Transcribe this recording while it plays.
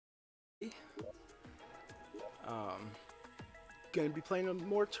Gonna be playing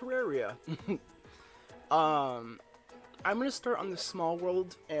more Terraria. I'm gonna start on the small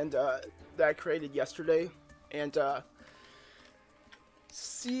world and that I created yesterday, and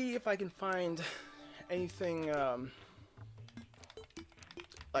see if I can find anything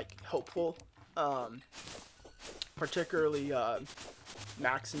like hopeful, particularly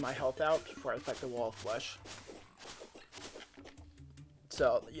maxing my health out before I fight the wall of flesh.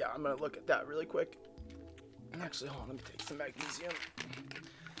 So yeah, I'm gonna look at that really quick. And actually, hold on, let me take some magnesium.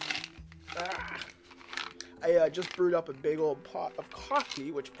 I just brewed up a big old pot of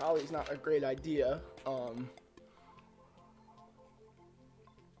coffee, which probably is not a great idea.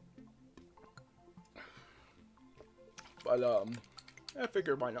 But I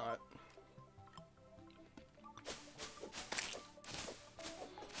figured why not.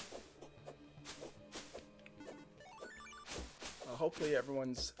 Hopefully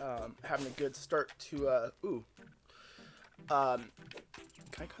everyone's having a good start to can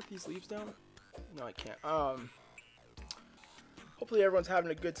I cut these leaves down? No, I can't. Hopefully everyone's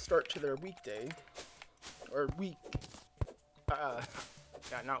having a good start to their weekday. Or week. Yeah,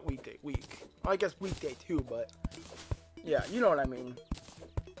 not weekday, week. Well, I guess weekday too, but yeah, you know what I mean.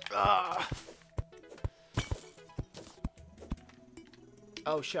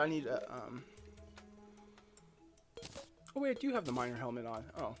 Oh shit, I need a oh wait, I do have the miner helmet on.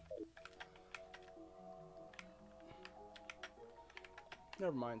 Oh.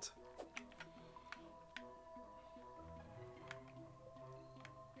 Never mind.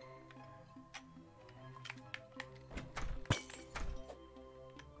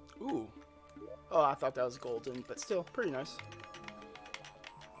 Ooh. Oh, I thought that was golden, but still, pretty nice.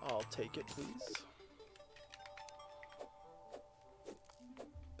 I'll take it, please.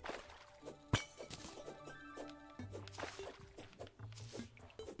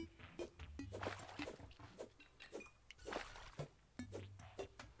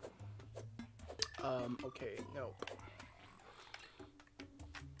 Okay, nope.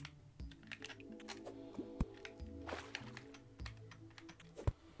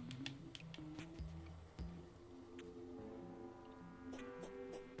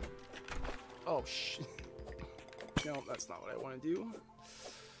 Oh, shit. No, that's not what I want to do.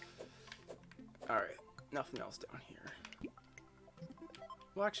 Alright, nothing else down here.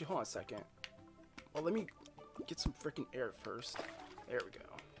 Well, actually, hold on a second. Well, let me get some freaking air first. There we go.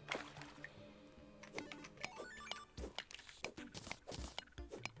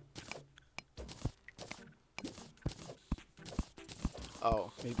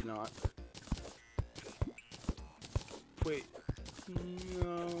 Oh, maybe not. Wait.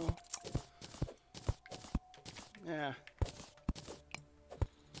 No. Yeah.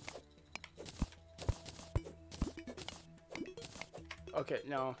 Okay,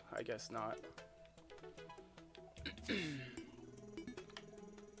 no, I guess not.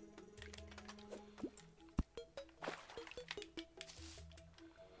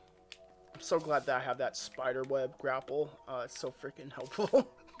 I'm so glad that I have that spider web grapple. It's so freaking helpful.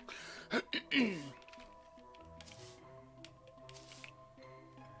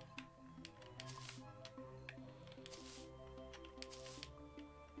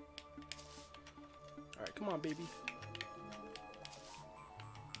 Alright, come on, baby.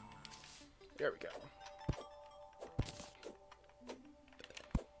 There we go.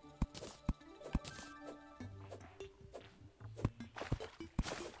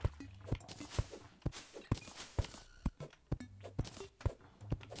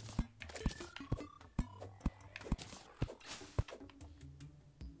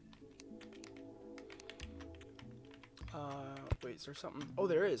 Wait, is there something? Oh,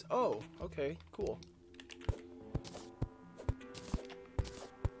 there is. Oh, okay, cool.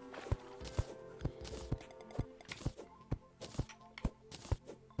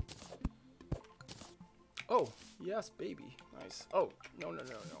 Oh, yes, baby. Nice. Oh, no, no,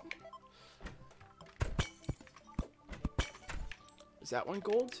 no, no. Is that one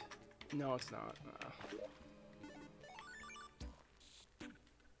gold? No, it's not.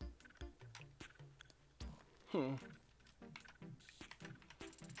 Hmm.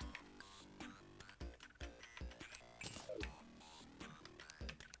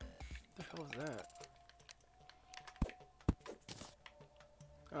 What the hell is that?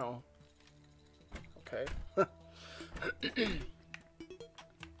 Oh. Okay.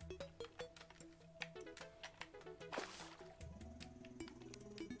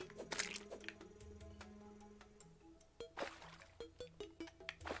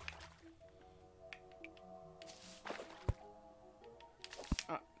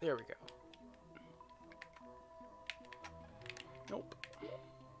 There we go. Nope.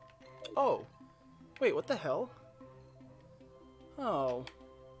 Oh. Wait, what the hell? Oh.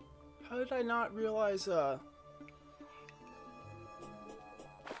 How did I not realize, or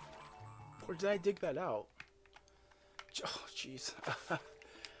did I dig that out? Oh, jeez.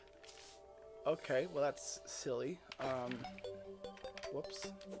 Okay, well that's silly. Whoops.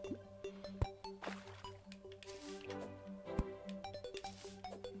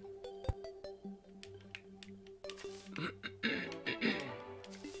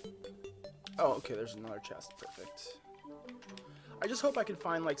 Oh, okay, there's another chest. Perfect. I just hope I can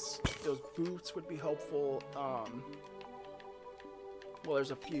find, like, those boots would be helpful. Well, there's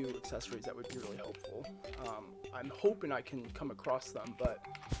a few accessories that would be really helpful. I'm hoping I can come across them, but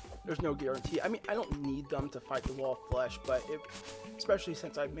there's no guarantee. I mean, I don't need them to fight the wall of flesh, but especially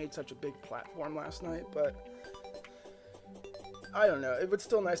since I made such a big platform last night, but I don't know. It was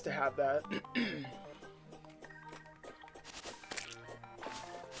still nice to have that.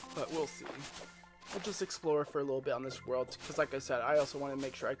 But we'll see. We'll just explore for a little bit on this world, because like I said, I also want to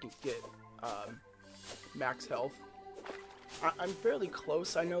make sure I can get max health. I'm fairly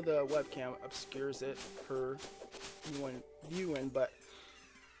close. I know the webcam obscures it for anyone viewing, but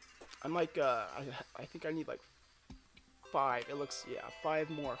I'm like, I think I need like 5. It looks, yeah, 5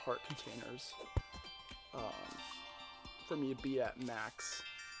 more heart containers for me to be at max.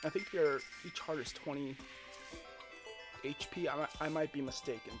 I think each heart is 20 HP. I might be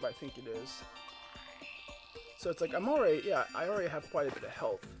mistaken, but I think it is. So it's like I'm already, yeah, I already have quite a bit of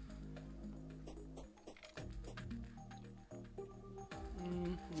health.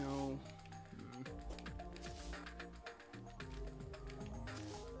 No.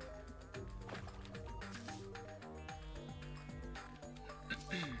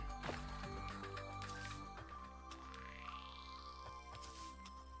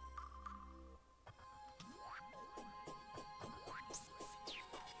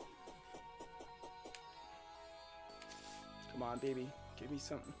 Come on, baby. Give me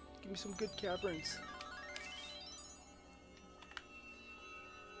something. Give me some good caverns.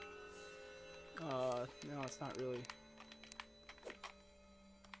 No, it's not really.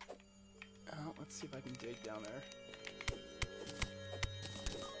 Let's see if I can dig down there.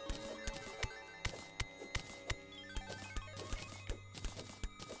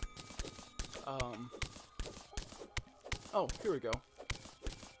 Oh, here we go.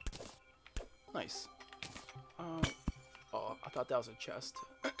 Nice. Oh, I thought that was a chest.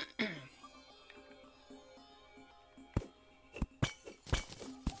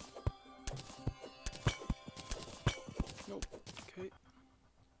 Nope. Okay.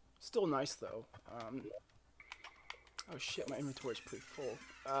 Still nice though. Oh shit, my inventory's pretty full.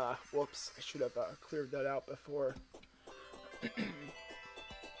 Whoops. I should have cleared that out before.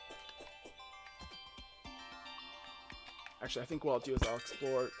 Actually, I think what I'll do is I'll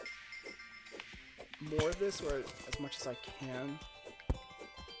explore more of this, or as much as I can.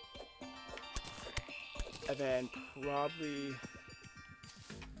 And then probably...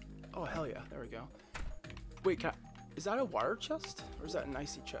 Oh, hell yeah. There we go. Wait, is that a wire chest? Or is that an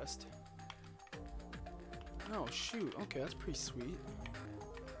icy chest? Oh, shoot. Okay, that's pretty sweet.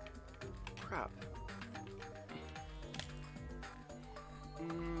 Crap.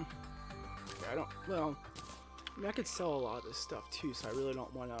 Okay, I don't... Well, I mean, I could sell a lot of this stuff, too, so I really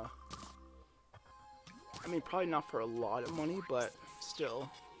don't want to... I mean, probably not for a lot of money, but still.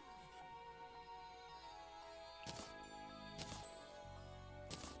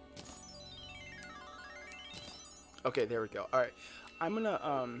 Okay, there we go. Alright, I'm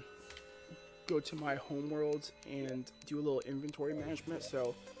gonna go to my homeworld and do a little inventory management,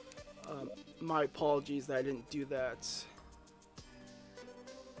 so my apologies that I didn't do that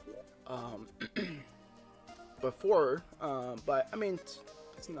before, but I mean,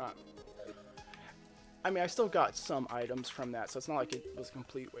 it's not... I mean, I still got some items from that, so it's not like it was a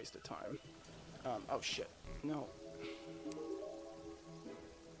complete waste of time. Oh shit, no.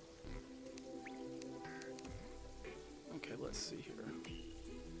 Okay, let's see here.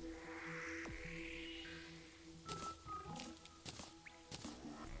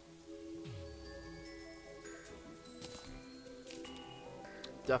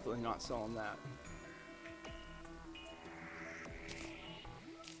 Definitely not selling that.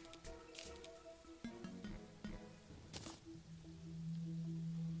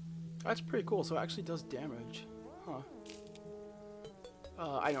 That's pretty cool, so it actually does damage. Huh.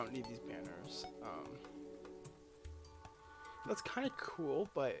 I don't need these banners. That's kind of cool,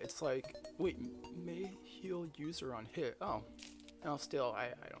 but it's like, wait, may heal user on hit. Oh, no, still, I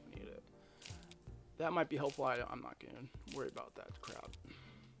don't need it. That might be helpful. I'm not gonna worry about that crap.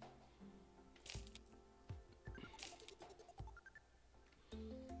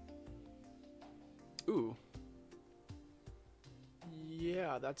 Ooh.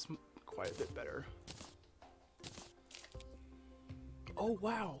 Yeah, that's quite a bit better. Oh,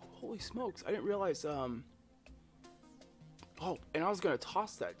 wow. Holy smokes. I didn't realize, oh, and I was going to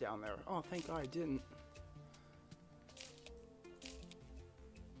toss that down there. Oh, thank God I didn't.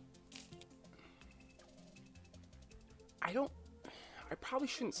 I probably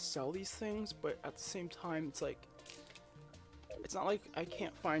shouldn't sell these things, but at the same time, it's like, it's not like I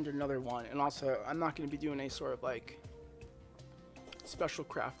can't find another one. And also, I'm not going to be doing any sort of, like, special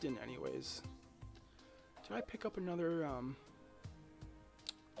crafting anyways. Did I pick up another,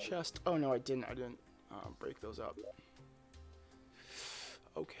 chest? Oh, no, I didn't. I didn't break those up.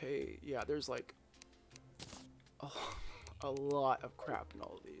 Okay, yeah, there's, like, a lot of crap in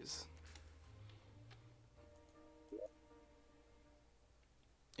all of these.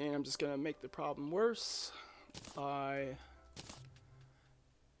 And I'm just going to make the problem worse by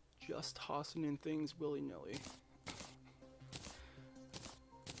just tossing in things willy-nilly.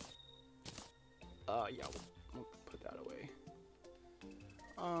 Yeah, we'll put that away.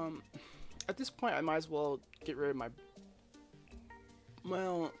 At this point, I might as well get rid of my...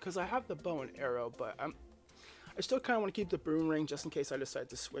 Well, because I have the bow and arrow, but I still kind of want to keep the boomerang just in case I decide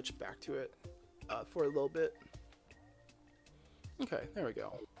to switch back to it for a little bit. Okay, there we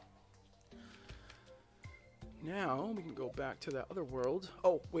go. Now, we can go back to that other world.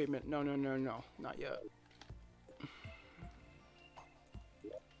 Oh, wait a minute. No, no, no, no. Not yet.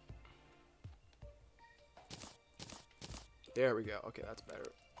 There we go. Okay, that's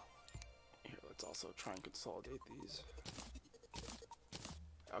better. Here, let's also try and consolidate these.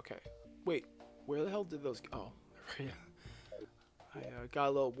 Okay. Wait, where the hell did those go? Oh, I got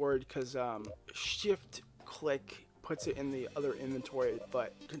a little worried because shift click puts it in the other inventory,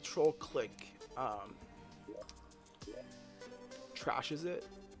 but control click trashes it.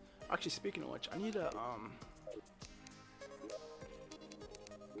 Actually, speaking of which, I need to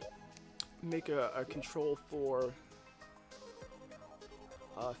make a control for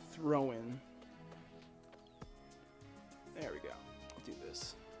throw-in. There we go. I'll do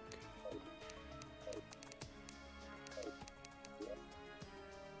this.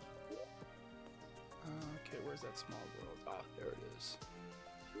 Okay, where's that small world? Ah, there it is.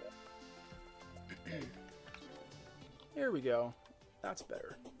 There we go. That's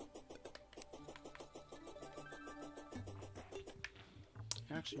better.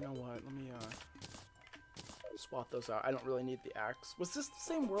 Actually, you know what? Let me swap those out. I don't really need the axe. Was this the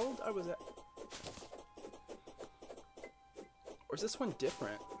same world I was at? Or is this one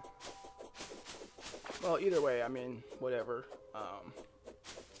different? Well, either way, I mean, whatever.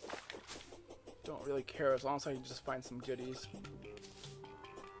 Don't really care as long as I can just find some goodies.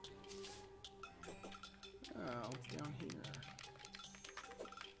 Oh, down here.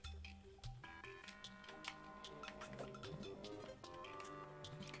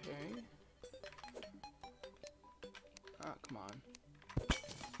 Okay. Ah, come on.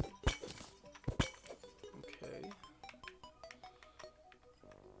 Okay.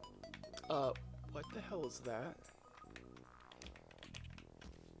 What the hell is that?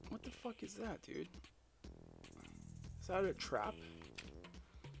 What the fuck is that, dude? Is that a trap?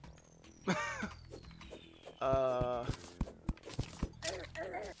 Oh,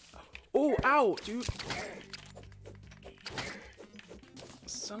 ow, dude!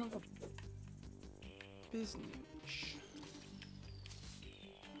 Son of a business.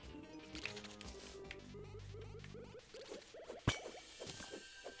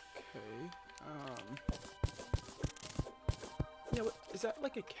 Yeah, what, is that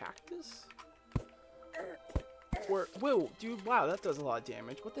like a cactus? Or, whoa, dude, wow, that does a lot of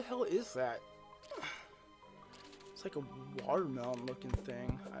damage. What the hell is that? It's like a watermelon looking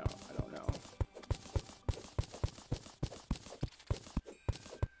thing. I don't know.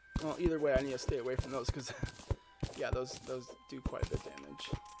 Well, either way, I need to stay away from those because, yeah, those do quite a bit of damage.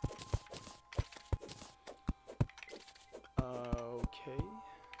 Okay.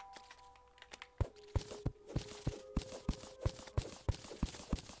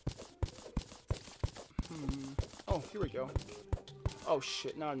 Oh, here we go. Oh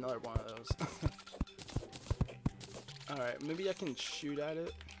shit, not another one of those. Alright, maybe I can shoot at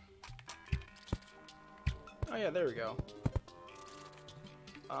it. Oh yeah, there we go.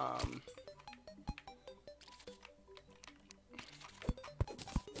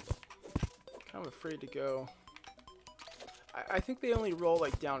 Kind of afraid to go. I think they only roll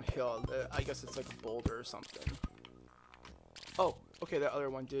like downhill. I guess it's like a boulder or something. Oh, okay, that other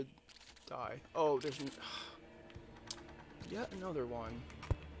one did die. Oh, there's yet another one.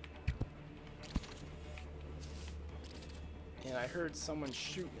 And I heard someone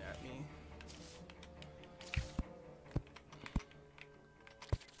shooting at me.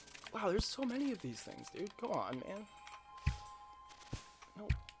 Wow, there's so many of these things, dude. Come on, man.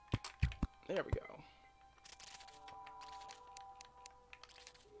 Nope. There we go.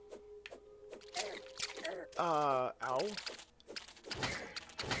 Ow.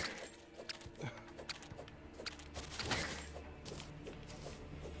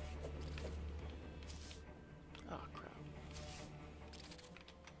 Oh, crap.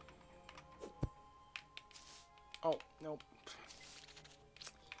 Oh, nope.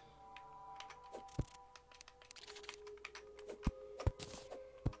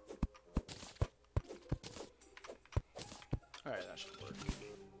 Alright, that should work.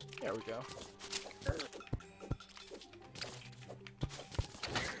 There we go.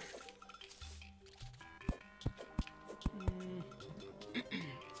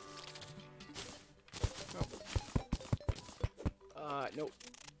 Nope.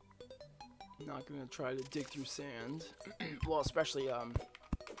 Not gonna try to dig through sand. Well, especially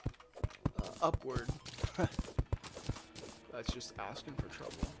upward. That's just asking for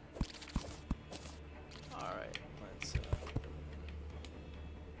trouble. Alright, let's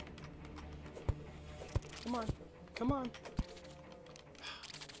come on. Come on.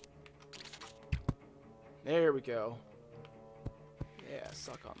 There we go. Yeah,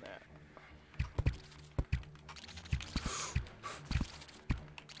 suck on that.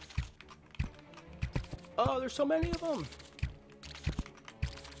 Oh, there's so many of them.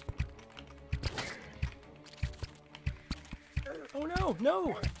 Oh no,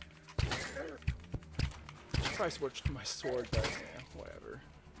 no. Try switch to my sword, but yeah, whatever.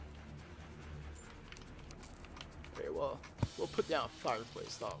 Okay, well, we'll put down a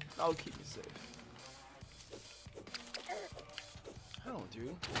fireplace. That'll keep me safe. Oh,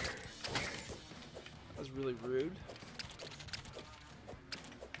 dude. That was really rude.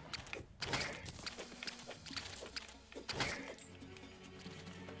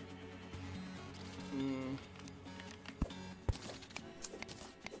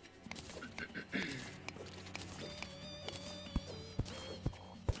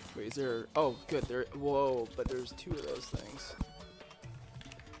 Wait, is there... Oh, good. There... Whoa, but there's two of those things.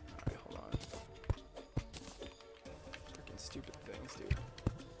 Alright, hold on. Freaking stupid things, dude.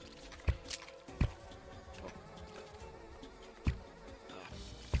 Oh.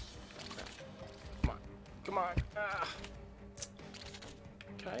 Come on. Come on. Ah.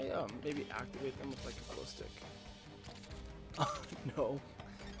 Can I, maybe activate them with, like, a glow stick? No.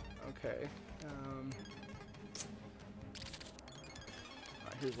 Okay.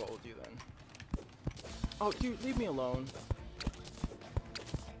 Alright, here's what we'll do then. Oh, dude, leave me alone.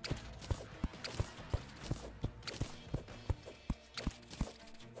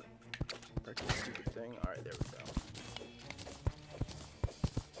 Freaking stupid thing. Alright, there we go.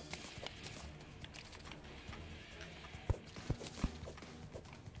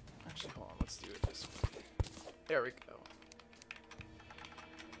 Actually, hold on, let's do it this way. There we go.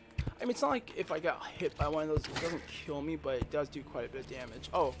 I mean, it's not like if I got hit by one of those, it doesn't kill me, but it does do quite a bit of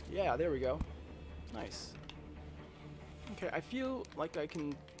damage. Oh, yeah, there we go. Nice. Okay, I feel like I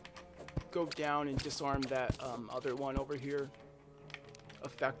can go down and disarm that other one over here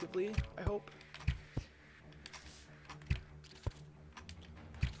effectively, I hope.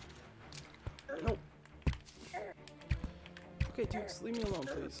 Nope. Okay, dudes, leave me alone,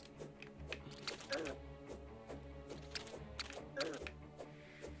 please.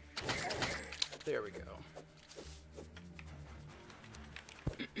 There we go.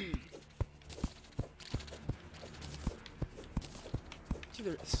 Dude,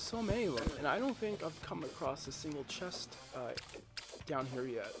 there's so many of them, and I don't think I've come across a single chest down here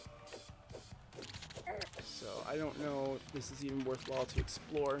yet. So I don't know if this is even worthwhile to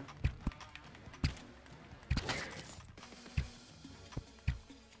explore.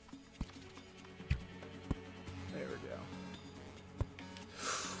 There we go.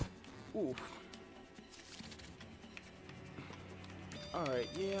 Ooh. Alright,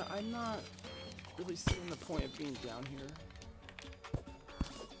 yeah, I'm not really seeing the point of being down here.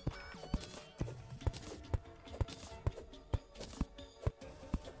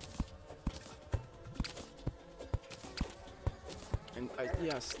 And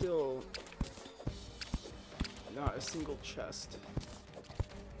yeah, still not a single chest.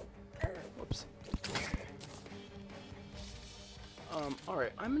 Whoops.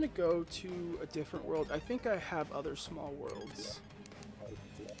 Alright, I'm gonna go to a different world. I think I have other small worlds.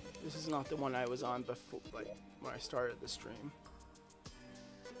 This is not the one I was on before, like, when I started the stream.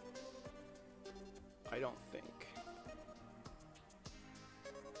 I don't think.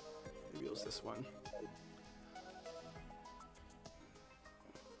 Maybe it was this one.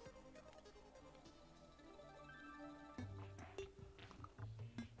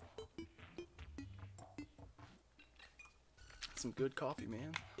 That's some good coffee,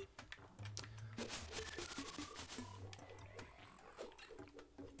 man.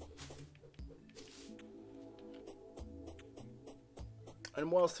 And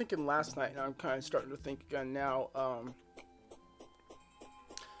what I was thinking last night, and I'm kind of starting to think again now, oh,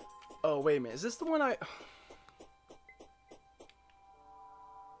 wait a minute. Is this the one I...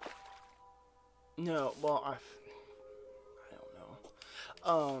 No, well, I don't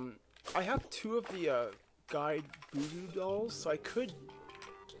know. I have 2 of the, guide voodoo dolls, so I could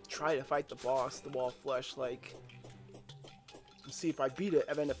try to fight the boss, the wall of flesh, like, see if I beat it,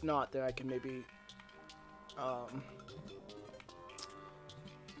 and then if not, then I can maybe,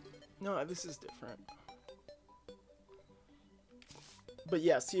 no, this is different. But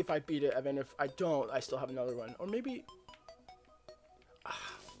yeah, see if I beat it, and then if I don't, I still have another one. Or maybe...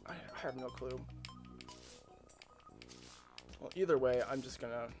 I have no clue. Well, either way, I'm just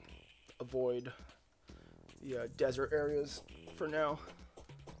gonna avoid the desert areas for now.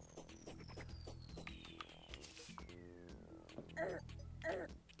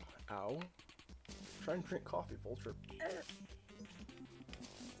 Ow. Try and drink coffee, Vulture.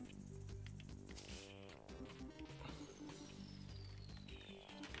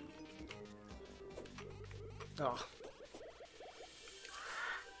 Oh.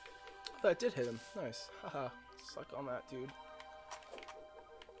 That did hit him. Nice. Haha. Suck on that, dude.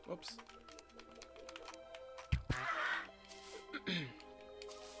 Whoops.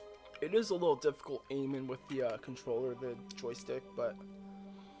 It is a little difficult aiming with the controller, the joystick, but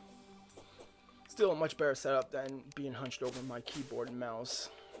still a much better setup than being hunched over my keyboard and mouse.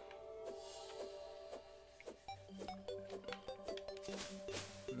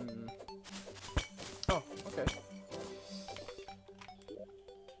 Oh, okay.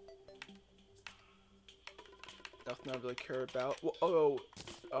 Nothing I really care about. Well,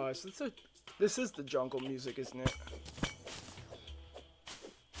 so this is the jungle music, isn't it?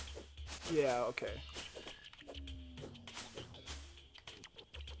 Yeah, okay.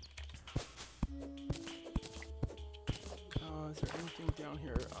 Is there anything down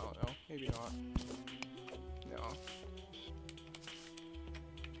here? I don't know. Maybe not. No.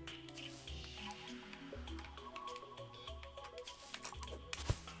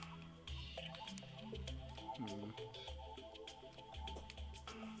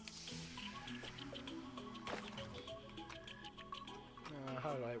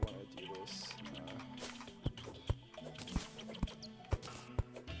 How do I want to do this?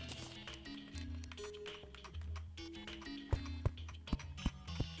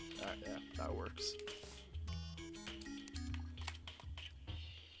 Yeah, that works.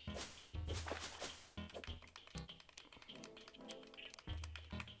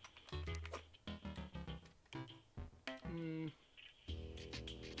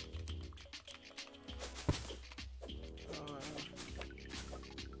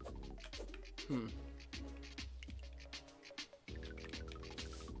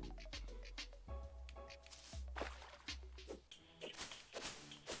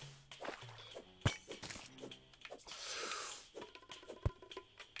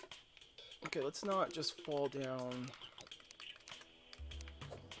 Okay, let's not just fall down.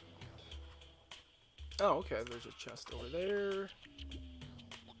 Oh, okay, there's a chest over there.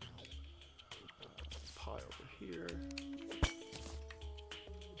 Pie over here.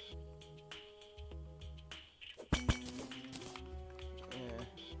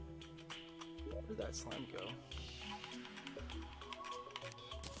 Where did that slime go?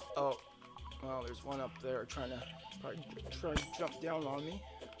 Oh, well, there's one up there trying to jump down on me.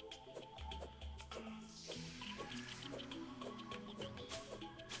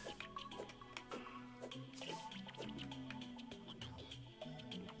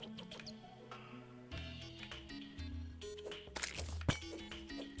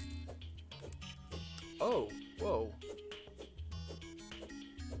 Oh, whoa.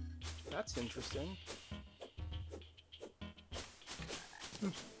 That's interesting.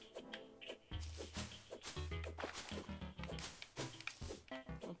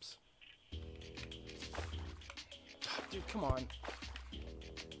 Oops. Dude, come on.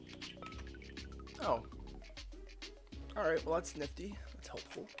 Oh. Alright, well that's nifty. That's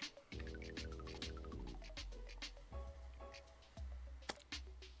helpful.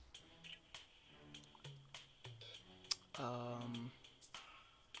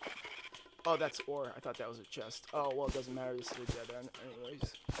 Oh, that's ore. I thought that was a chest. Oh, well, it doesn't matter. This is a dead end.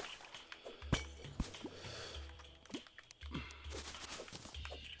 Anyways.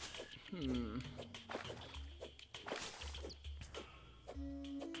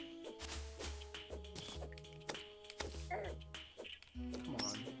 Come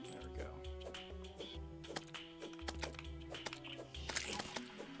on. There we go.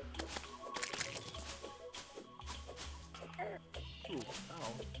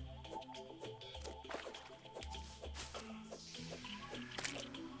 Oh.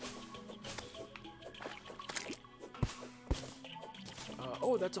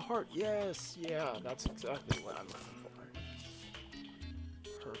 Oh, that's a heart. Yes, yeah, that's exactly what I'm looking for.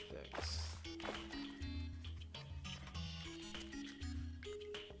 Perfect.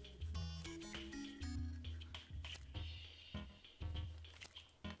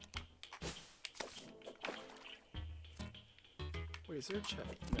 Wait, is there a chest?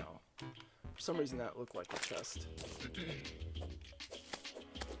 No. For some reason that looked like a chest.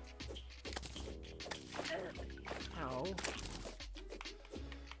 Ow.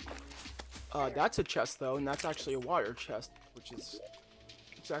 That's a chest though, and that's actually a water chest, which is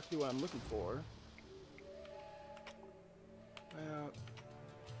exactly what I'm looking for.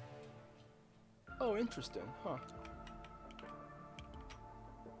 Oh, interesting, huh?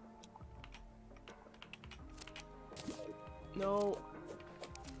 No.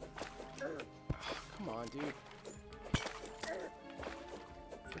 Come on, dude.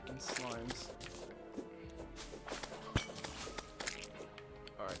 Freaking slimes.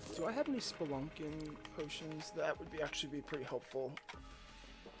 Alright, do I have any spelunking potions? That would actually be pretty helpful.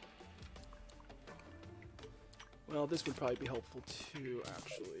 Well, this would probably be helpful too,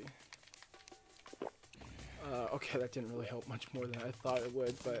 actually. Okay, that didn't really help much more than I thought it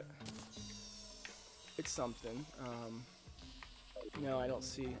would, but it's something. No, I don't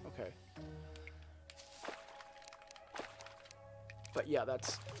see. Okay. But yeah,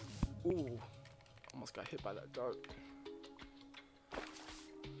 that's... Ooh. Almost got hit by that dart.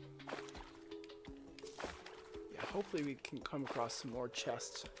 Yeah, hopefully we can come across some more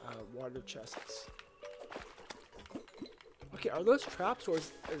chests, water chests. Okay, are those traps, or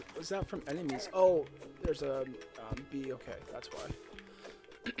is that from enemies? Oh, there's a bee. Okay, that's why.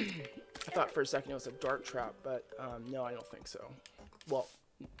 I thought for a second it was a dart trap, but no, I don't think so. Well,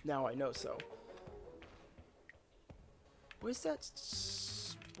 now I know so. What does that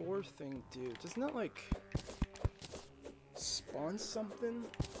spore thing do? Doesn't that, like, spawn something?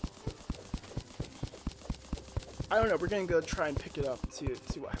 I don't know. We're gonna go try and pick it up to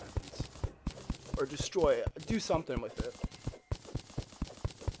see what happens. Or destroy it. Do something with it.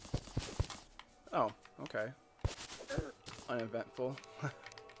 Oh, okay. Uneventful.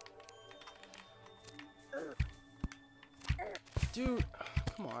 Dude,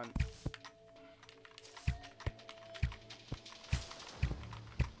 come on.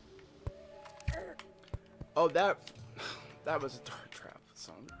 Oh, that was a dart trap,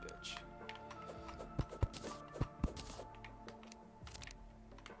 son of a bitch.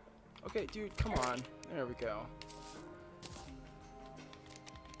 Okay, dude, come on. There we go.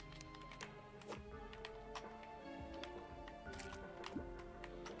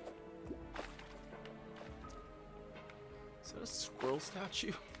 Is that a squirrel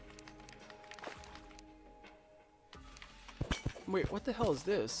statue? Wait, what the hell is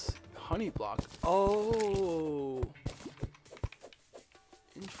this? Honey block. Oh,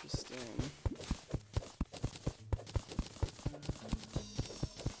 interesting.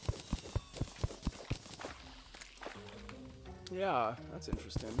 Yeah, that's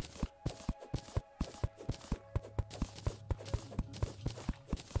interesting.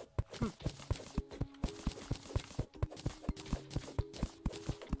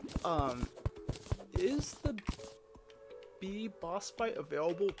 Is the bee boss fight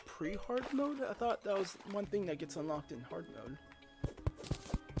available pre-hard mode? I thought that was one thing that gets unlocked in hard mode.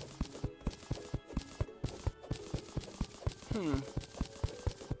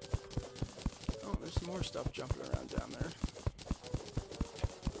 Oh, there's more stuff jumping around down there.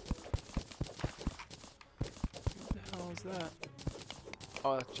 What the hell is that?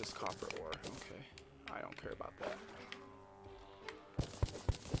 Oh, that's just copper ore. Okay. I don't care about that.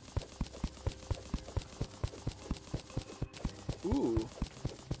 Ooh.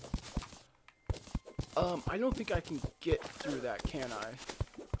 I don't think I can get through that, can I?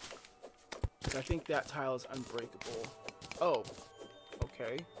 Because I think that tile is unbreakable. Oh.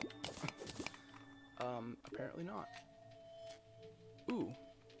 Okay. Apparently not. Ooh.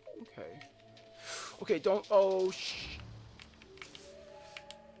 Okay. Okay, don't... Oh,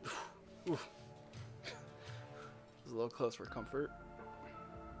 Ooh. It's a little close for comfort.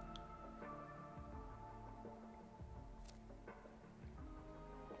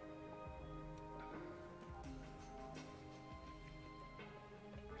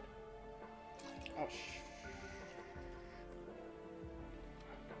 Oh,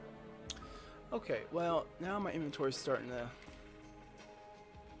 okay, well, now my inventory's starting to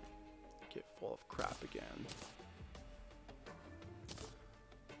get full of crap again.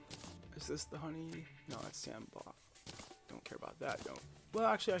 Is this the honey? No, it's sand block. Don't care about that. No. Well,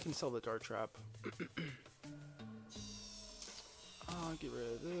 actually, I can sell the dart trap. Get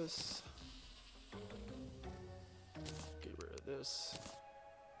rid of this. Get rid of this.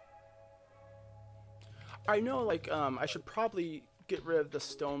 I know, like, I should probably get rid of the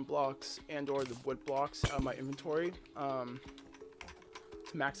stone blocks and or the wood blocks out of my inventory to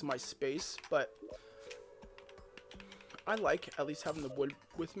maximize space, but I like at least having the wood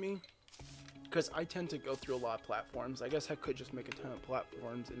with me because I tend to go through a lot of platforms. I guess I could just make a ton of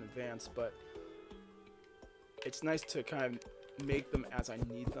platforms in advance, but it's nice to kind of make them as I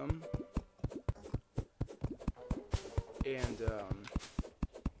need them. And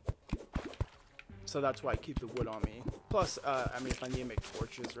so that's why I keep the wood on me. Plus, I mean, if I need to make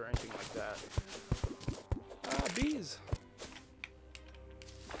torches or anything like that. Bees!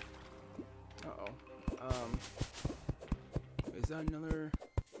 Uh-oh. Is that another?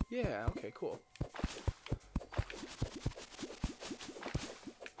 Yeah, okay, cool.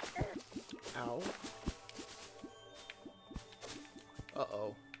 Ow.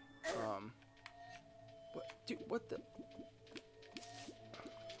 Uh-oh. What? Dude, what the?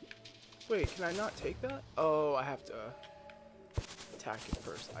 Wait, can I not take that? Oh, I have to attack it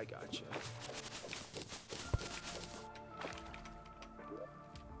first. I gotcha.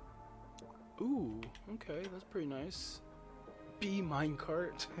 Ooh, okay, that's pretty nice. Bee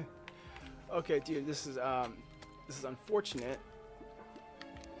minecart. Okay, dude, this is unfortunate.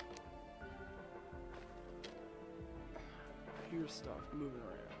 I hear stuff moving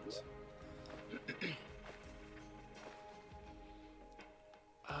around.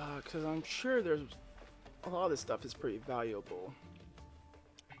 Because I'm sure there's a lot of this stuff is pretty valuable.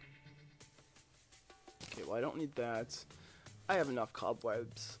 Okay, well, I don't need that. I have enough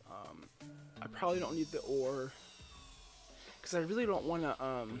cobwebs. I probably don't need the ore because I really don't want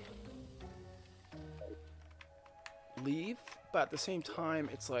to leave, but at the same time,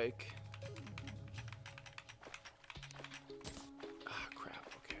 it's like, crap.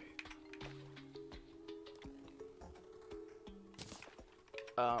 Okay.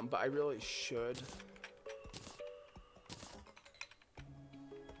 But I really should.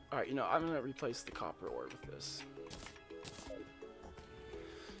 Alright, you know, I'm gonna replace the copper ore with this.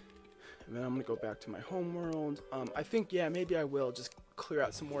 And then I'm gonna go back to my home world. I think, yeah, maybe I will just clear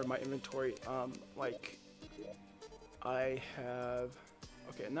out some more of my inventory. Like, I have...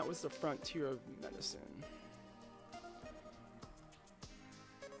 Okay, and that was the frontier of medicine.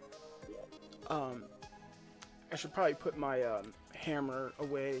 I should probably put my hammer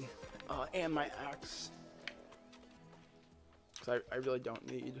away and my axe. Because I really don't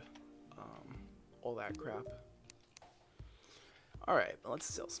need all that crap. Alright, let's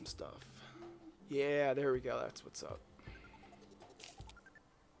sell some stuff. Yeah, there we go, that's what's up.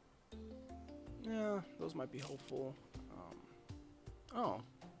 Yeah, those might be helpful. Oh.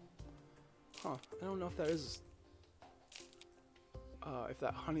 Huh, I don't know if that is... if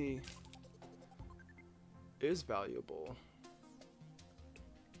that honey is valuable.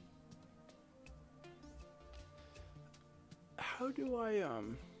 How do I,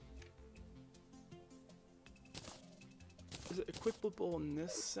 is it equipable in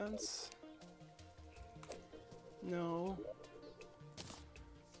this sense? No.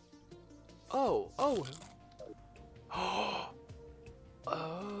 Oh, oh!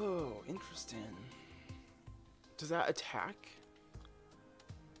 Oh, interesting. Does that attack?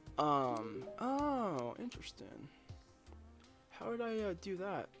 Oh, interesting. How did I do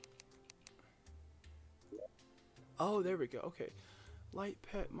that? Oh, there we go. Okay. Light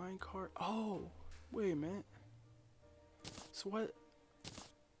pet minecart. Oh, wait a minute. So what?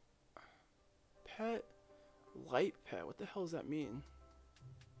 Pet? Light pet? What the hell does that mean?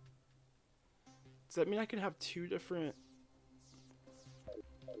 Does that mean I can have two different...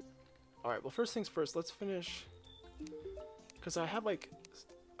 Alright, well, first things first, let's finish... Because I have, like,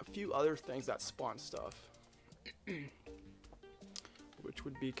 a few other things that spawn stuff. Which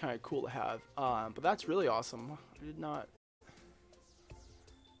would be kind of cool to have. But that's really awesome. I did not...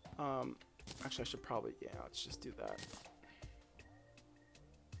 actually, I should probably... Yeah, let's just do that.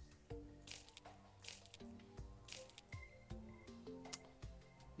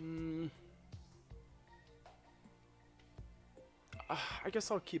 I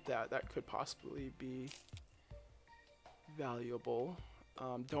guess I'll keep that. That could possibly be valuable.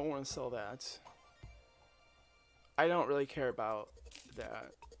 Don't want to sell that. I don't really care about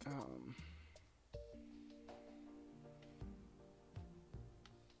that.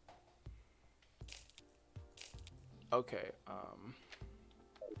 Okay.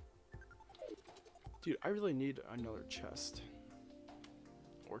 Dude, I really need another chest.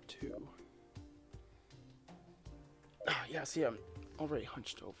 Or two. Oh, yeah, see, I'm already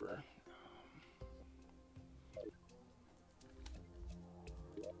hunched over.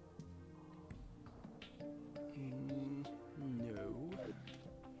 No.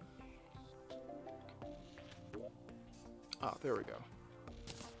 Ah, there we go.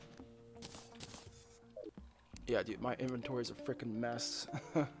 Yeah, dude, my inventory is a freaking mess.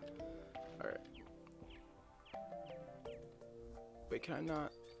 Alright. Wait, can I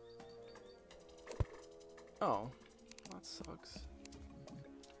not? Oh, that sucks.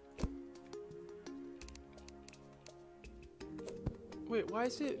 Wait, why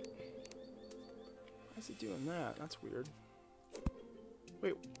is it doing that? That's weird.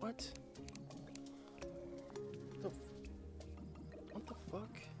 Wait, what? What the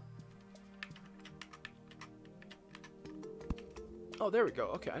fuck? Oh, there we go.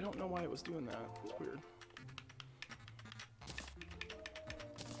 Okay, I don't know why it was doing that. It's weird.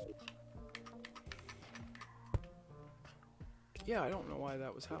 Yeah, I don't know why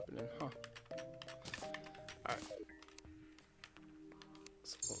that was happening, huh? Alright.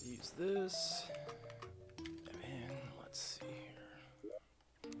 So we'll use this. And let's see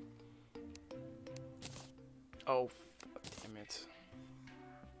here. Oh, damn it.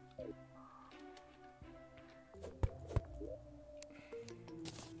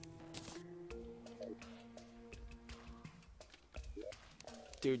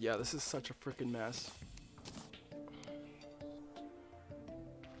 Dude, yeah, this is such a freaking mess.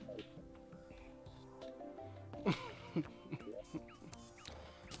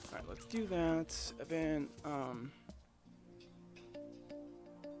 Alright, let's do that. And then,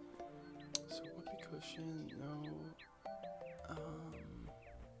 so whoopee cushion, no.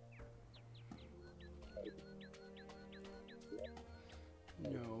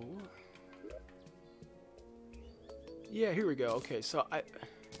 No. Yeah, here we go. Okay, so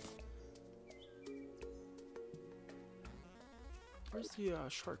where's the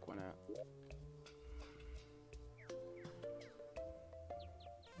shark one at?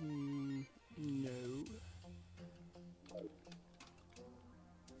 No.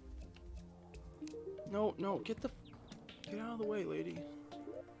 No, no, get out of the way, lady.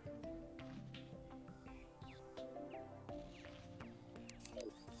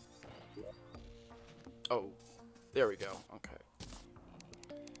 Oh, there we go. Okay.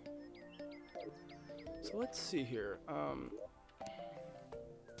 So let's see here. Can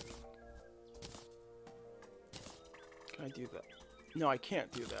I do that? No, I can't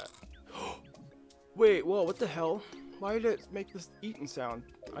do that. Wait, whoa, what the hell? Why did it make this eating sound?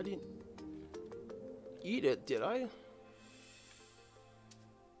 I didn't eat it, did I?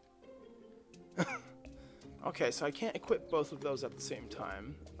 Okay, so I can't equip both of those at the same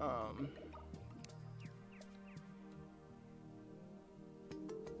time.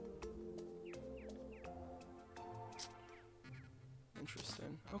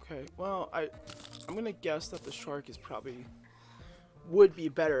 Interesting. Okay, well, I'm gonna guess that the shark is probably would be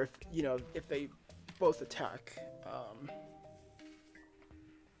better if, you know, if they both attack.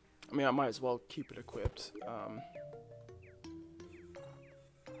 I mean, I might as well keep it equipped.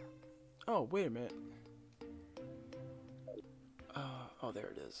 Oh, wait a minute. Oh, there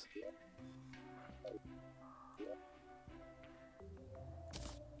it is.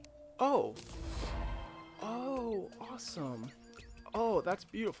 Oh! Oh, awesome. Oh, that's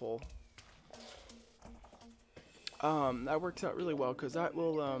beautiful. That works out really well, because that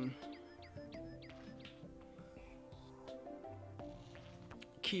will,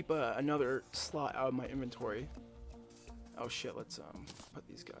 keep another slot out of my inventory. Oh shit, let's put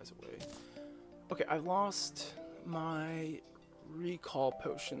these guys away. Okay, I lost my recall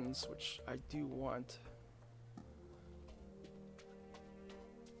potions, which I do want.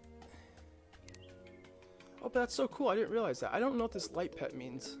 Oh, but that's so cool. I didn't realize that. I don't know what this light pet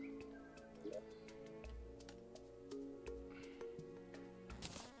means.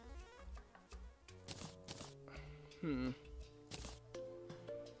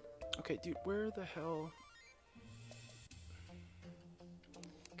 Okay, dude, where the hell?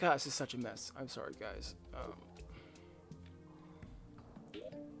 God, this is such a mess. I'm sorry, guys.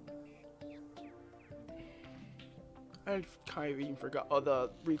 I kind of even forgot. Oh, the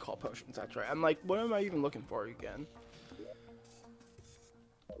recall potions, that's right. I'm like, what am I even looking for again?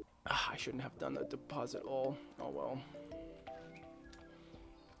 I shouldn't have done the deposit all. Oh, well.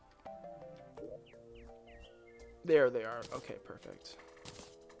 There they are. Okay, perfect.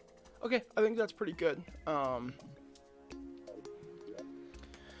 Okay, I think that's pretty good.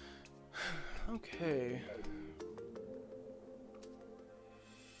 Okay.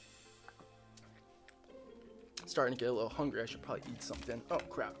 Starting to get a little hungry. I should probably eat something. Oh,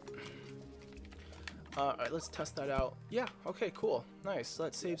 crap. Alright, let's test that out. Yeah, okay, cool. Nice. So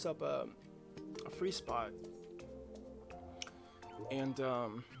that saves up a free spot. And,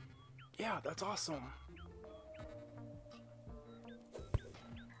 yeah, that's awesome.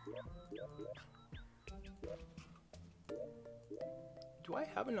 Do I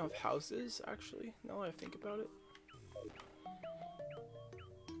have enough houses, actually, now that I think about it?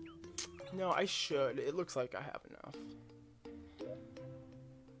 No, I should. It looks like I have enough.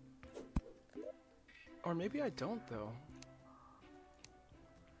 Or maybe I don't, though.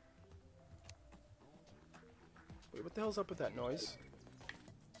 Wait, what the hell's up with that noise?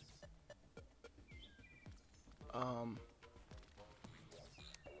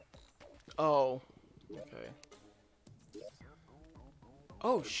 Oh. Okay.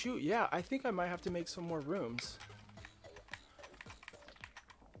 Oh, shoot, yeah, I think I might have to make some more rooms.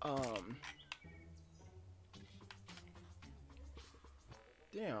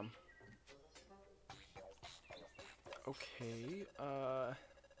 Damn. Okay,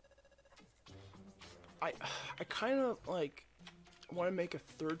 I kind of, like, want to make a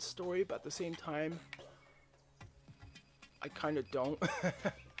third story, but at the same time, I kind of don't.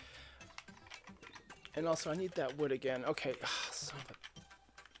 And also, I need that wood again. Okay, son of a...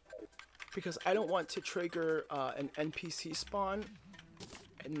 Because I don't want to trigger an NPC spawn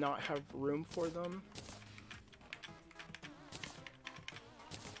and not have room for them.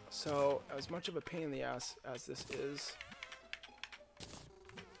 So, as much of a pain in the ass as this is,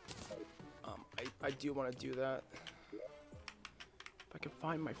 I do want to do that. If I can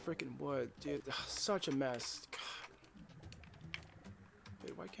find my freaking wood, dude, ugh, such a mess. God.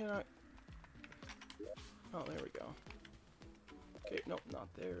 Wait, why can't I? Oh, there we go. Okay, nope,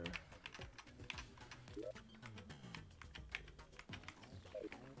 not there.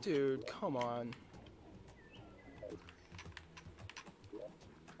 Dude, come on.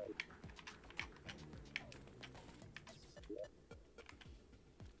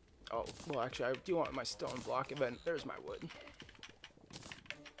 Oh, well, actually, I do want my stone block event. There's my wood.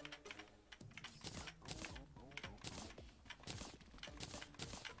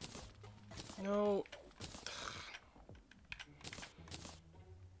 No.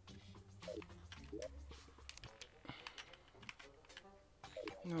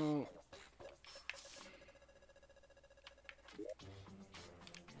 No.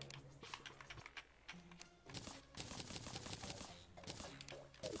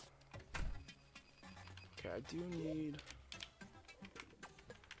 Okay, I do need...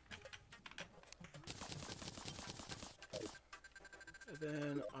 And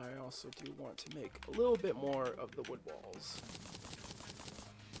then I also do want to make a little bit more of the wood walls.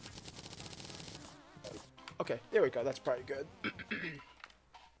 Okay, there we go. That's probably good.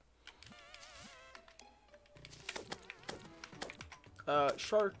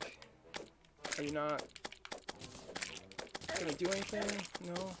 Shark, are you not gonna do anything?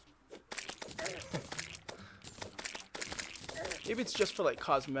 No? Maybe it's just for, like,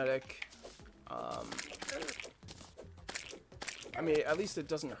 cosmetic. I mean, at least it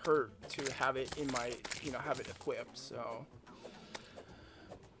doesn't hurt to have it in my, you know, have it equipped, so...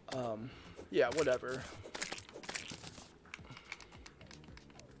 yeah, whatever.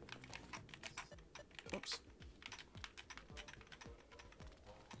 Oops.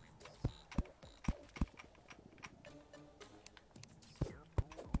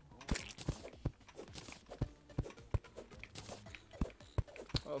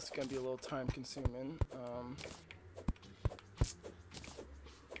 Well, it's gonna be a little time consuming.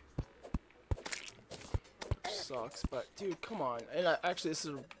 Sucks, but dude, come on. And actually, this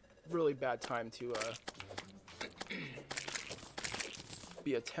is a really bad time to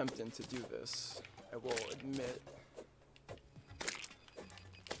be attempting to do this, I will admit.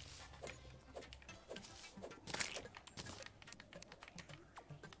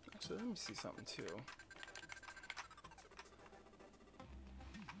 Actually, let me see something too.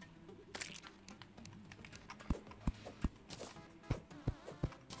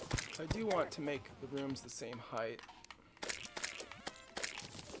 I do want to make the rooms the same height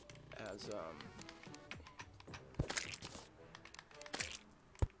as,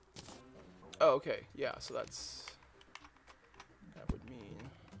 oh, okay, yeah, so that would mean,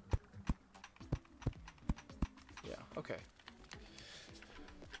 yeah, okay.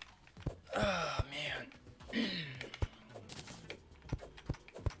 Oh, man.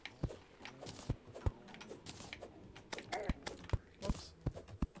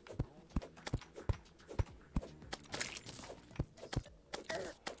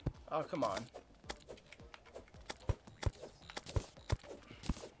 Oh, come on.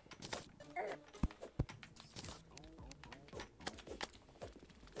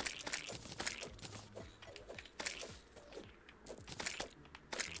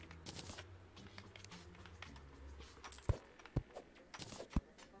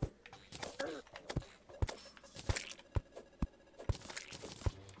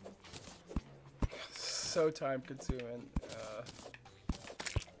 so time consuming.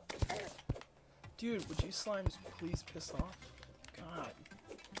 Dude, would you slimes please piss off? God.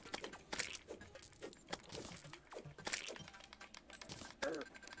 Oh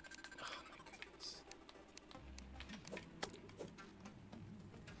my goodness.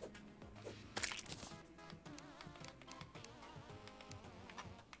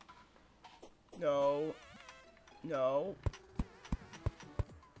 No. No.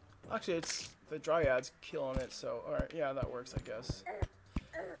 Actually, it's the Dryad's killing it, so alright, yeah, that works, I guess.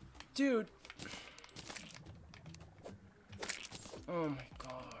 Dude. Oh my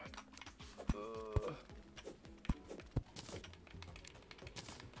god. Ugh.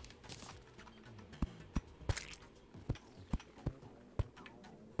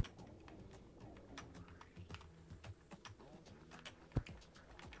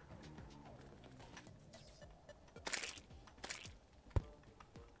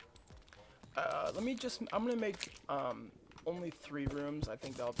 I'm gonna make only 3 rooms. I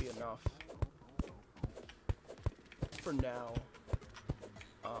think that'll be enough for now.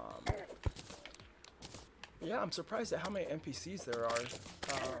 Yeah, I'm surprised at how many NPCs there are.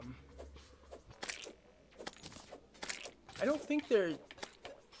 I don't think there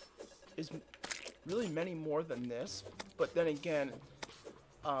is really many more than this, but then again,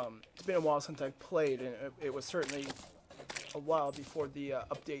 it's been a while since I've played, and it was certainly a while before the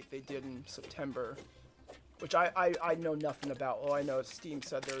update they did in September, which I know nothing about. All I know is Steam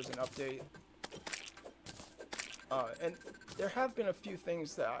said there was an update. And there have been a few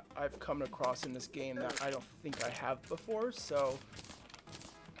things that I've come across in this game that I don't think I have before, so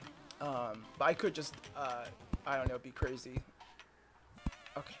but I could just I don't know, be crazy.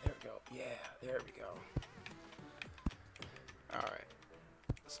 Okay, there we go. Yeah, there we go. Alright.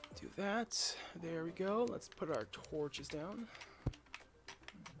 Let's do that. There we go. Let's put our torches down.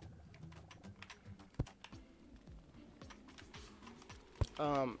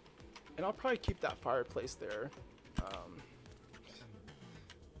 And I'll probably keep that fireplace there.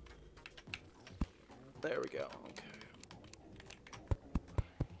 There we go. Okay.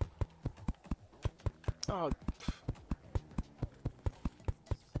 Oh.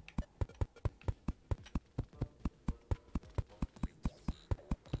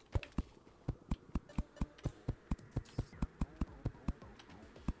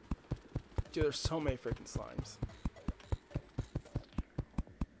 Dude, there's so many freaking slimes.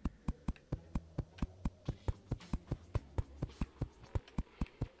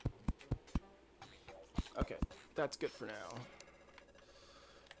 Okay, that's good for now.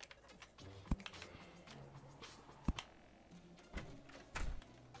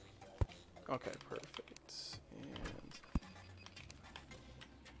 Okay, perfect. And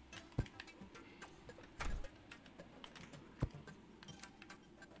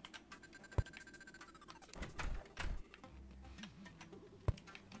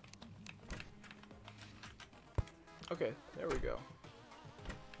okay, there we go.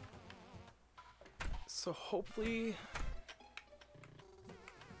 So hopefully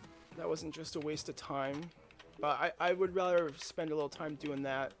that wasn't just a waste of time, but I would rather spend a little time doing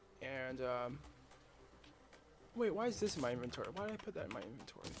that. And wait, why is this in my inventory? Why did I put that in my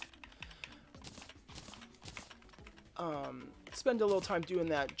inventory? Spend a little time doing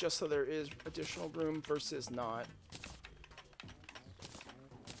that just so there is additional room versus not.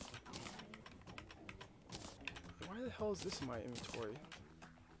 Why the hell is this in my inventory?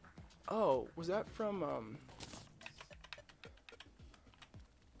 Oh, was that from,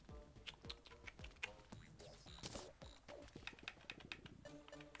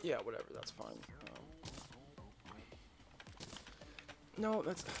 yeah, whatever, that's fine. No,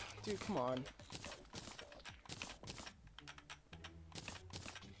 that's, dude, come on.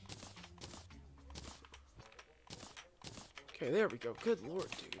 Okay, there we go. Good lord,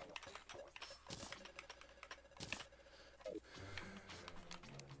 dude.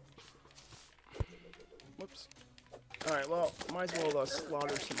 Whoops. Alright, well, might as well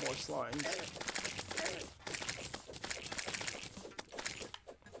slaughter some more slimes.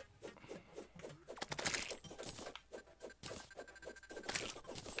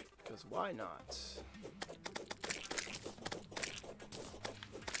 Because why not?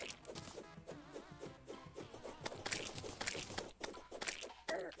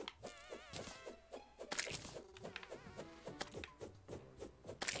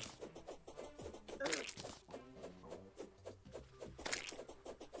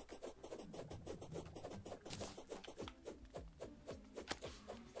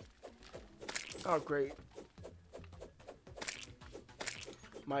 Oh, great.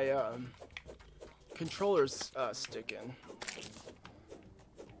 My, controller's, sticking.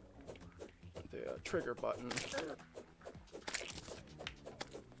 The, trigger button.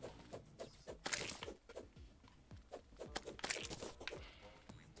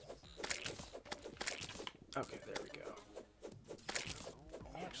 Okay, there we go.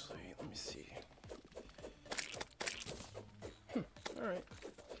 Actually, let me see. Alright.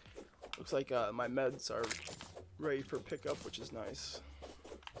 Looks like my meds are ready for pickup, which is nice.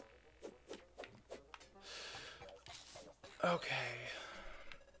 Okay.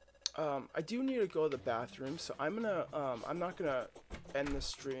 I do need to go to the bathroom, so I'm not gonna end the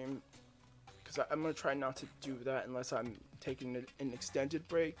stream, because I'm gonna try not to do that unless I'm taking an extended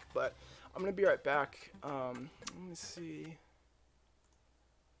break, but I'm gonna be right back. Let me see.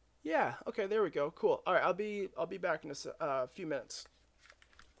 Yeah, okay, there we go. Cool. Alright, I'll be back in a few minutes.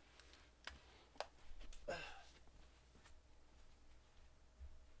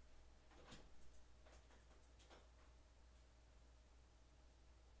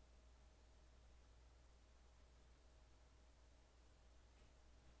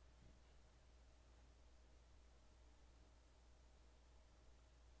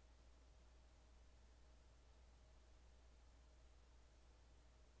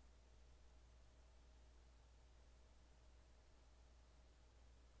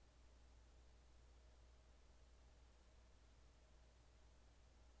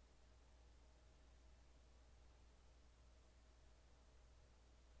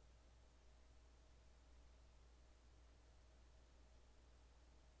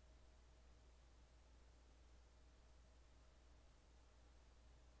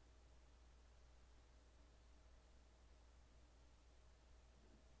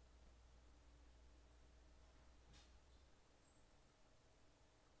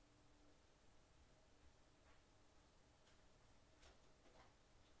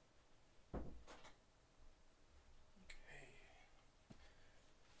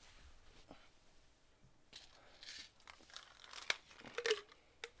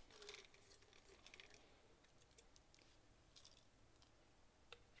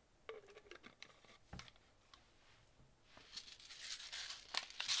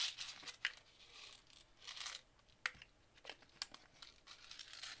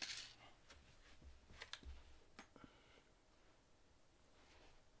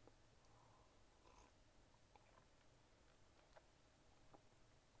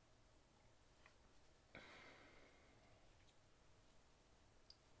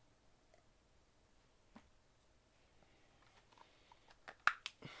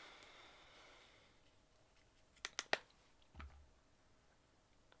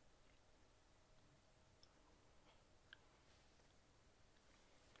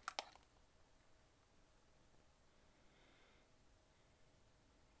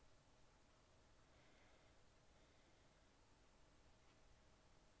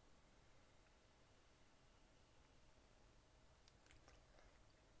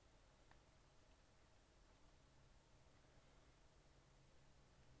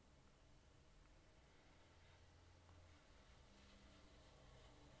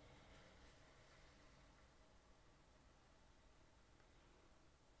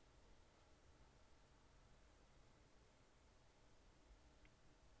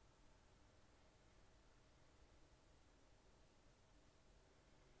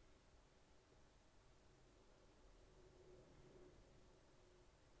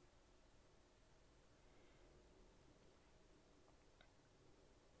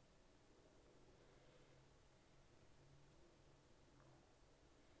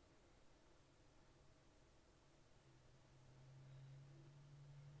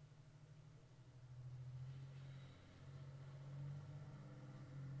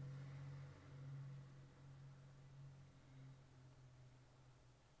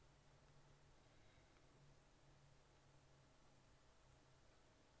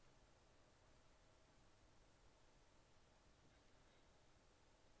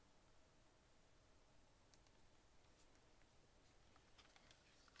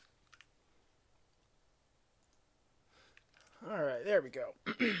 Alright, there we go.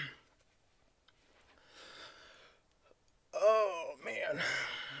 Oh, man.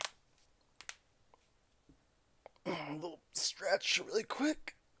 A little stretch really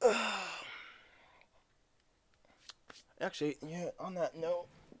quick. Actually, yeah, on that note,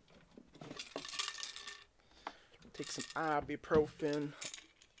 take some ibuprofen.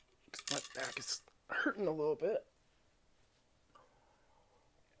 My back is hurting a little bit.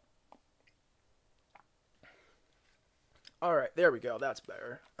 Alright, there we go. That's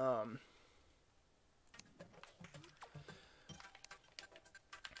better.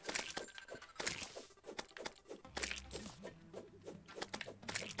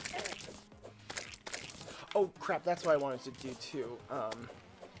 Oh crap, that's what I wanted to do too.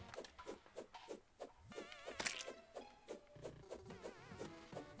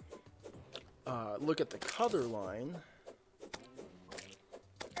 Look at the color line.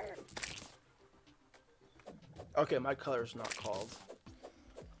 Okay, my color's not called.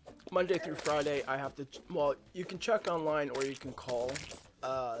 Monday through Friday, I have to, well, you can check online or you can call.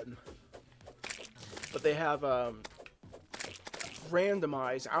 But they have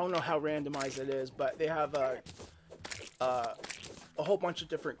randomized. I don't know how randomized it is, but they have a whole bunch of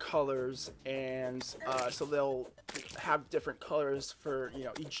different colors, and so they'll have different colors for, you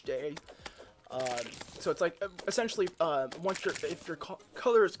know, each day. So it's like essentially if your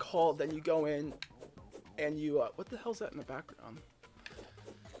color is called, then you go in and you what the hell's that in the background?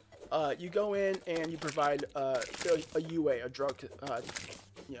 You go in and you provide a UA, a drug,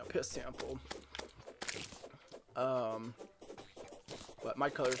 you know, piss sample. But my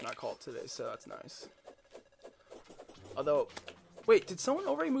color's not called today, so that's nice. Although, wait, did someone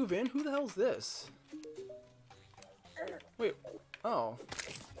already move in? Who the hell's this? Wait, oh.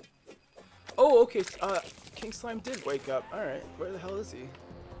 Oh, okay, King Slime did wake up. Alright, where the hell is he?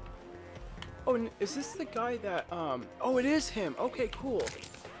 Oh, is this the guy that, oh, it is him. Okay, cool.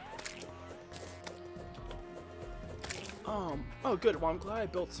 Oh, good. Well, I'm glad I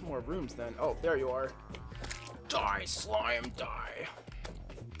built some more rooms then. Oh, there you are. Die, slime, die.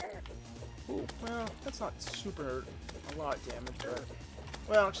 Ooh, well, that's not super, a lot of damage, but...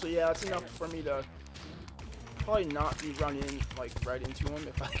 Well, actually, yeah, it's enough for me to probably not be running, like, right into him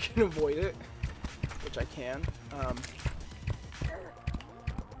if I can avoid it. Which I can.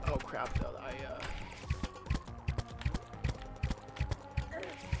 Oh, crap, though.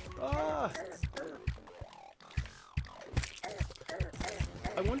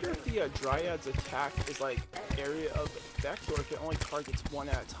 I wonder if the Dryad's attack is, like, area of effect, or if it only targets one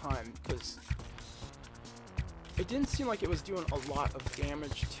at a time, because it didn't seem like it was doing a lot of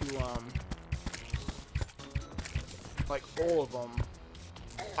damage to, like, all of them.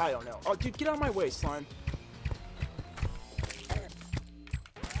 I don't know. Oh, dude, get out of my way, slime.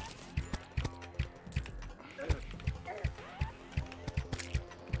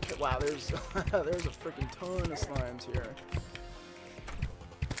 Okay, wow, there's there's a freaking ton of slimes here.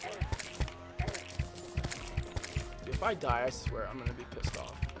 If I die, I swear I'm gonna be pissed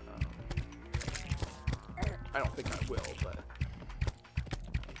off. I don't think I will, but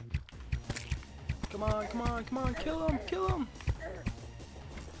come on, come on, come on, kill him, kill him.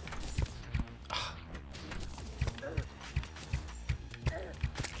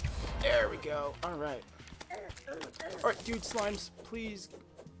 There we go. Alright. Alright, dude, slimes, please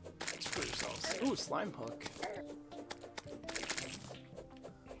screw yourselves. Ooh, slime hook.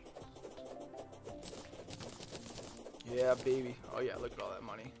 Yeah, baby. Oh yeah, look at all that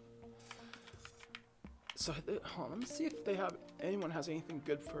money. So, hold on, let me see if they have, anyone has anything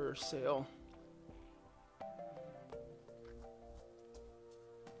good for sale.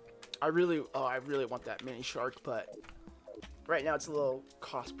 I really want that mini shark, but right now it's a little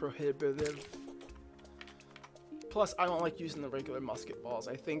cost prohibitive. Plus, I don't like using the regular musket balls.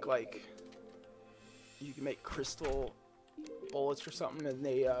 I think, like, you can make crystal bullets or something, and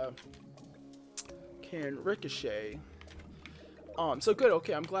they can ricochet. So good.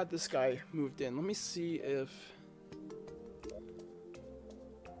 Okay, I'm glad this guy moved in. Let me see if...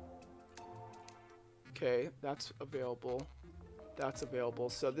 Okay, that's available. That's available.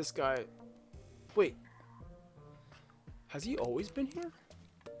 So this guy... Wait. Has he always been here?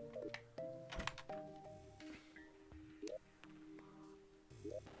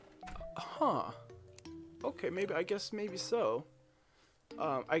 Huh. Okay, maybe, I guess maybe so.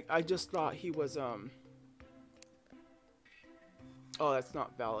 I just thought he was, Oh, that's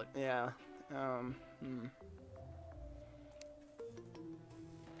not valid. Yeah.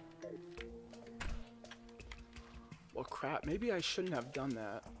 Well, crap. Maybe I shouldn't have done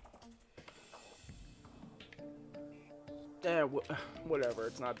that. Yeah, whatever.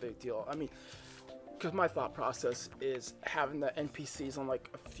 It's not a big deal. I mean, because my thought process is having the NPCs on, like,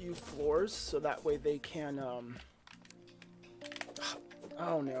 a few floors, so that way they can, oh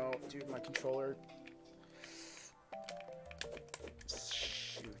no, dude, my controller.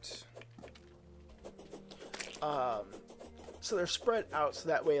 Shoot. So they're spread out, so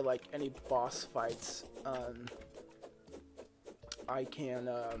that way, like, any boss fights, I can,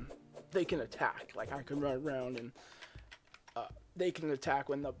 they can attack. Like, I can run around and, they can attack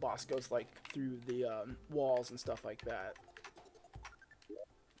when the boss goes, like, through the, walls and stuff like that.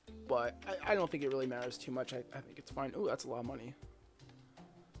 But I don't think it really matters too much. I think it's fine. Ooh, that's a lot of money.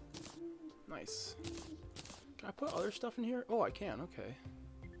 Nice. Can I put other stuff in here? Oh, I can. Okay.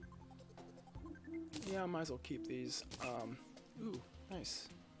 Yeah, I might as well keep these. Ooh, nice.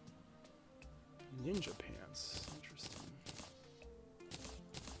 Ninja pants. Interesting.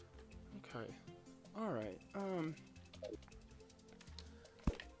 Okay. Alright,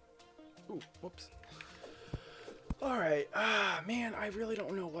 ooh, whoops. Alright, man, I really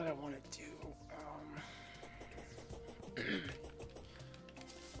don't know what I want to do.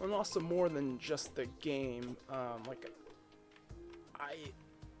 And also more than just the game, like, I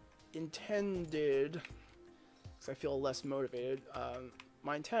intended, because I feel less motivated,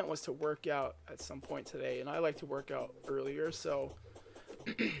 my intent was to work out at some point today, and I like to work out earlier, so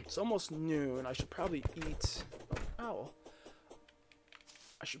it's almost noon. I should probably eat, oh,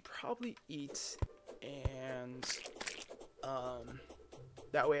 I should probably eat, and,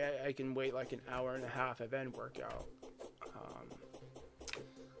 that way I can wait like an hour and a half and then work out.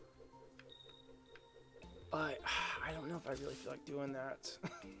 But I don't know if I really feel like doing that.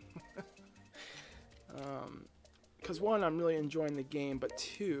 Because one, I'm really enjoying the game, but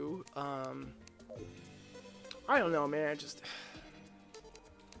two, I don't know, man.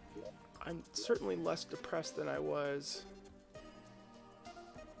 I'm certainly less depressed than I was. I'm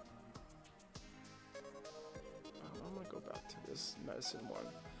gonna go back to this medicine one.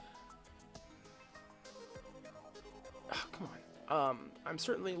 Oh, come on. I'm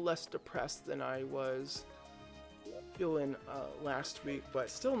certainly less depressed than I was feeling last week, but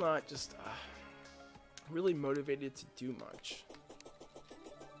still not just really motivated to do much.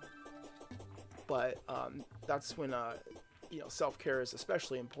 But that's when you know, self-care is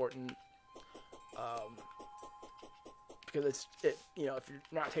especially important, because you know, if you're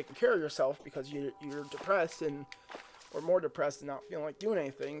not taking care of yourself because you're depressed or more depressed and not feeling like doing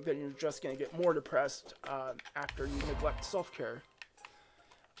anything, then you're just gonna get more depressed after you neglect self-care.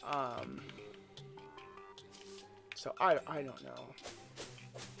 So I don't know.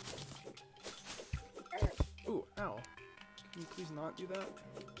 Ooh, ow. Can you please not do that?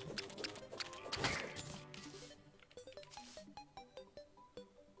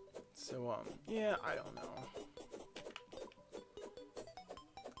 So, yeah, I don't know.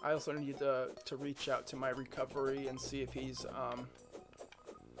 I also need to reach out to my recovery and see if he's,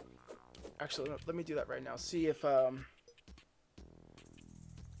 actually, let me do that right now. See if,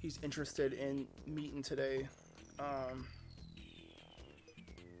 he's interested in meeting today.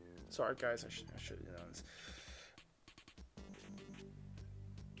 Sorry guys, I should have known this.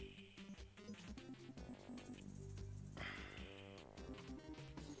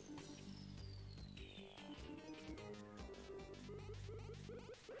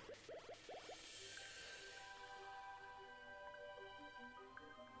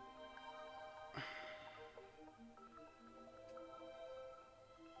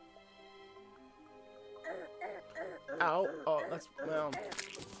 Ow. Oh, that's, well,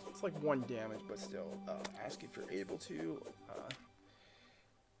 it's like 1 damage, but still, ask if you're able to,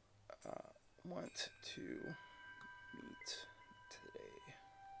 want to meet today.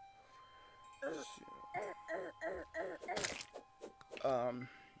 So,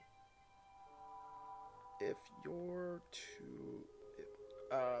 if you're to,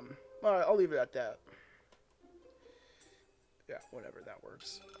 well, I'll leave it at that. Yeah, whatever, that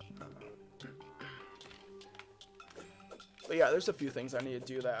works. But yeah, there's a few things I need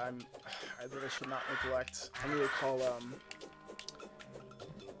to do that I really should not neglect. I need to call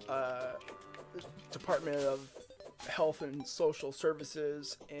the Department of Health and Social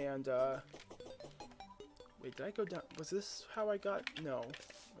Services and wait, did I go down? Was this how I got? No.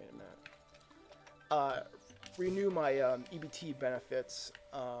 Wait a minute. Renew my EBT benefits.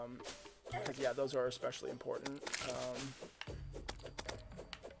 Because yeah, those are especially important.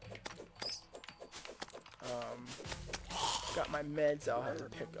 Got my meds I'll have to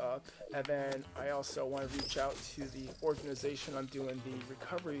pick up, and then I also want to reach out to the organization I'm doing the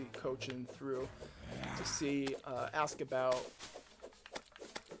recovery coaching through to see, ask about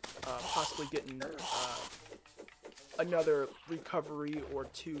possibly getting another recovery or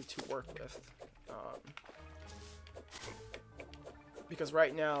two to work with, because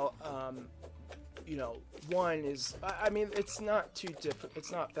right now, you know, one is, I mean, it's not too difficult.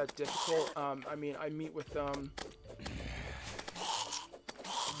 It's not that difficult. I mean, I meet with them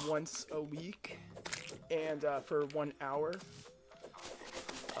once a week, and for 1 hour,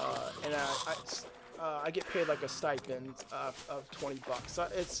 and I get paid like a stipend of $20. So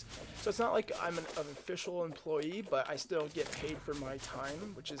it's not like I'm an official employee, but I still get paid for my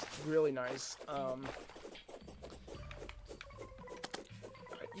time, which is really nice.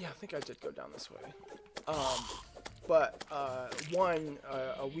 Yeah, I think I did go down this way. But a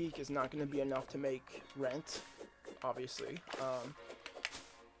week is not going to be enough to make rent, obviously.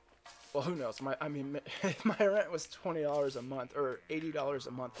 well, who knows? I mean, if my rent was $20 a month or $80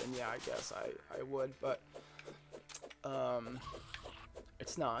 a month, then yeah, I guess I would, but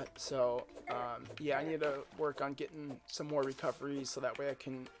it's not. So yeah, I need to work on getting some more recovery so that way I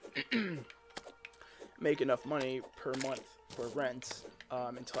can make enough money per month for rent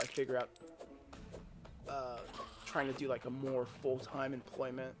until I figure out trying to do like a more full-time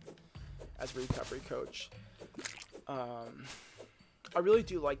employment as a recovery coach. I really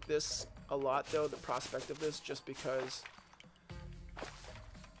do like this a lot, though, the prospect of this, just because,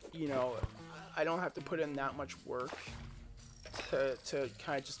 you know, I don't have to put in that much work to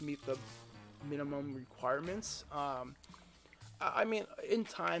kind of just meet the minimum requirements. I mean, in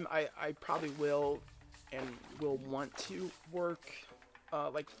time, I probably will and will want to work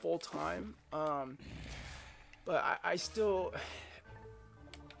like full-time, but I still,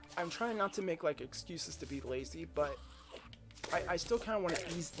 I'm trying not to make like excuses to be lazy, but I still kind of want to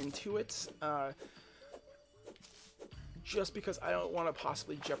ease into it, just because I don't want to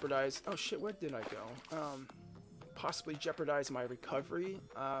possibly jeopardize, oh shit, where did I go? Possibly jeopardize my recovery,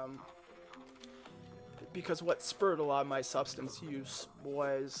 because what spurred a lot of my substance use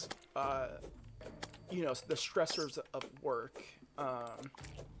was, you know, the stressors of work,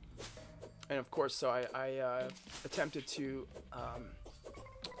 and of course, so I attempted to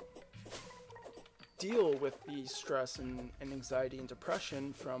deal with the stress and anxiety and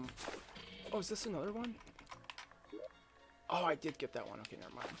depression from, oh, is this another one? Oh, I did get that one. Okay,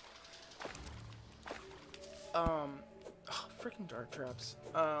 never mind. Oh, freaking dart traps.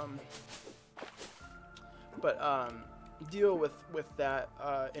 But deal with that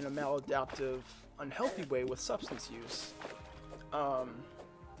in a maladaptive, unhealthy way with substance use.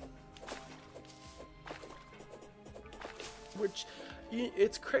 Which,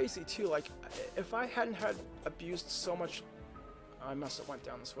 it's crazy too. Like, if I hadn't had abused so much, I must have went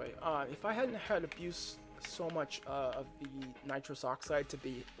down this way. If I hadn't had abused so much of the nitrous oxide to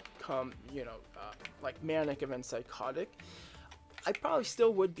become, you know, like manic and then psychotic, I probably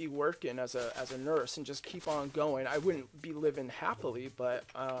still would be working as a nurse and just keep on going. I wouldn't be living happily, but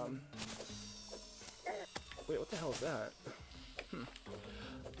wait, what the hell is that?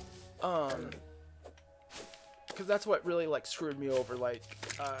 Because that's what really like screwed me over, like,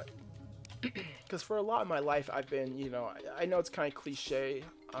 because for a lot of my life I've been, you know, I know it's kind of cliche,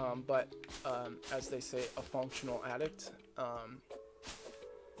 but as they say, a functional addict,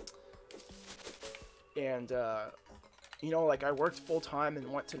 and you know, like, I worked full-time and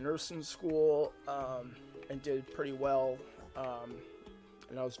went to nursing school, and did pretty well,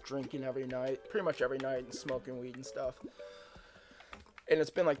 and I was drinking every night, pretty much every night, and smoking weed and stuff, and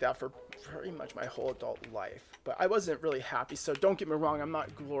it's been like that for pretty much my whole adult life. But I wasn't really happy, so don't get me wrong, I'm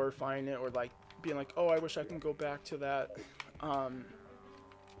not glorifying it or like being like, oh, I wish I can go back to that.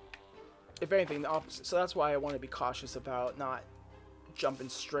 If anything, the opposite. So that's why I want to be cautious about not jumping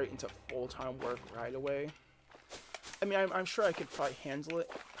straight into full-time work right away. I mean, I'm sure I could probably handle it.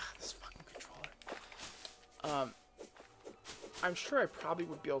 This fucking controller. I'm sure I probably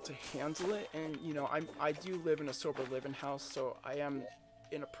would be able to handle it, and you know, I do live in a sober living house, so I am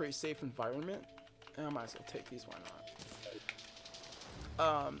in a pretty safe environment. And I might as well take these, why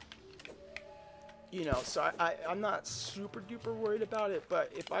not? You know, so I'm not super duper worried about it, but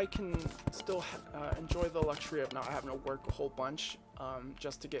if I can still enjoy the luxury of not having to work a whole bunch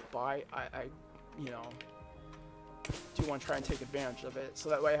just to get by, I you know, do want to try and take advantage of it, so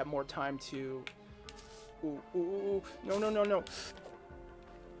that way I have more time to... Ooh, no.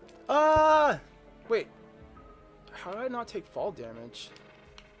 Wait. How did I not take fall damage?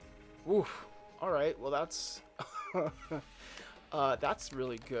 Oof. Alright, well that's... that's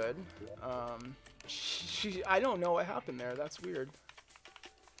really good. I don't know what happened there. That's weird.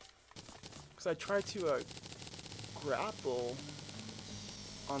 Because I tried to grapple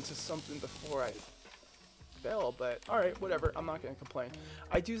onto something before I fell, but alright, whatever. I'm not going to complain.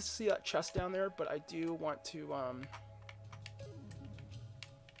 I do see that chest down there, but I do want to...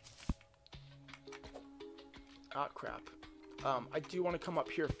 Ah, crap. I do want to come up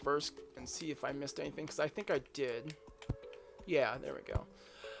here first and see if I missed anything, because I think I did. Yeah, there we go.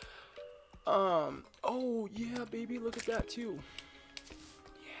 Oh, yeah, baby, look at that, too.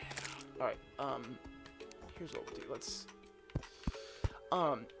 Yeah. Alright, here's what we'll do. Let's...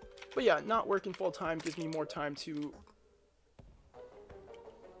 But yeah, not working full-time gives me more time to...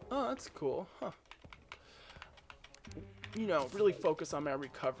 Oh, that's cool, huh. You know, really focus on my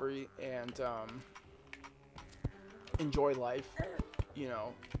recovery and, enjoy life, you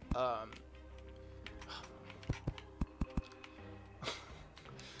know,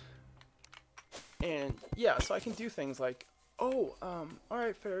 and yeah, so I can do things like, Oh,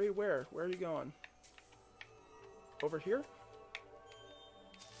 alright, fairy, where? Where are you going? Over here?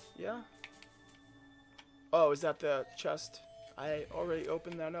 Yeah? Oh, is that the chest? I already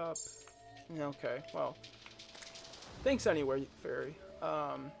opened that up. Okay, well. Thanks anyway, fairy.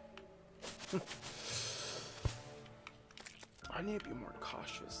 I need to be more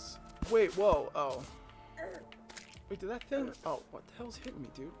cautious. Wait, whoa, oh. Wait, did that thing? Oh, what the hell's hitting me,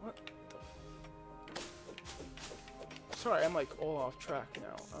 dude? What the Sorry, I'm like all off track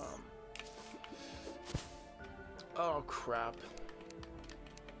now. Oh, crap.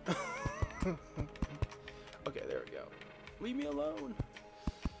 Okay, there we go. Leave me alone.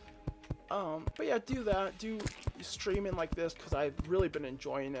 But yeah, do that. Do streaming like this because I've really been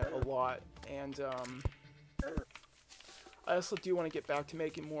enjoying it a lot, and I also do want to get back to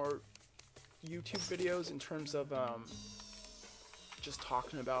making more YouTube videos in terms of just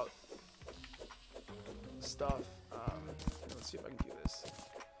talking about stuff. Let's see if I can do this.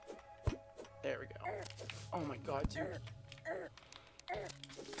 There we go. Oh my god, dude.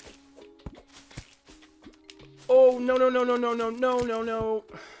 Oh, no, no, no, no, no, no, no, no, no.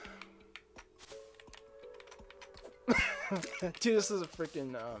 Dude, this is a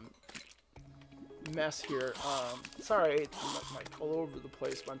freaking mess here. Sorry, I'm like all over the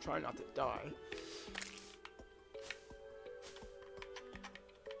place, but I'm trying not to die.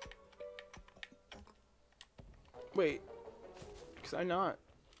 Wait, can I not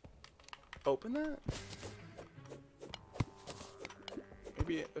open that?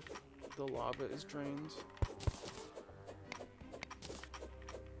 Maybe if the lava is drained.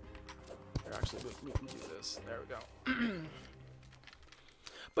 Or actually, we can do this. There we go.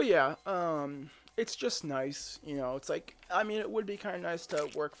 But yeah, it's just nice, you know. It's like, I mean, it would be kind of nice to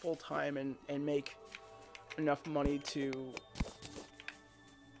work full time and make enough money to,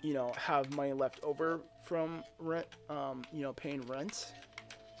 you know, have money left over from rent, you know, paying rent,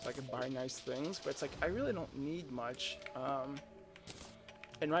 so I can buy nice things. But it's like I really don't need much.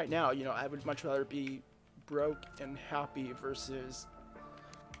 And right now, you know, I would much rather be broke and happy versus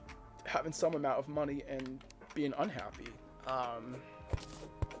having some amount of money and being unhappy.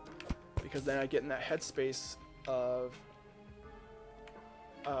 Because then I get in that headspace of,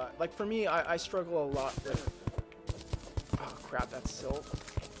 like for me, I struggle a lot with, oh crap, that's silt.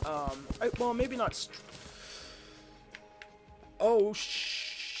 Well, maybe not, oh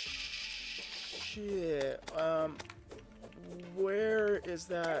shit, where is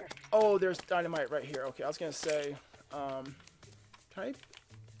that? Oh, there's dynamite right here. Okay, I was gonna say, I'm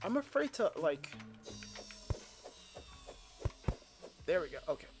afraid to, like, there we go,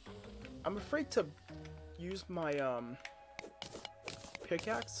 okay. I'm afraid to use my,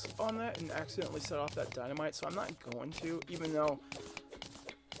 pickaxe on that and accidentally set off that dynamite, so I'm not going to, even though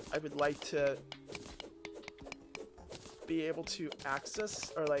I would like to be able to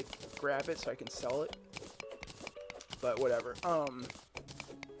access, or, like, grab it so I can sell it. But whatever.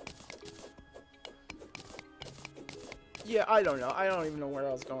 Yeah, I don't know. I don't even know where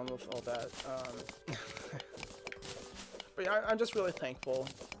I was going with all that. But yeah, I'm just really thankful.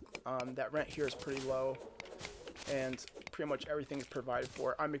 That rent here is pretty low, and pretty much everything is provided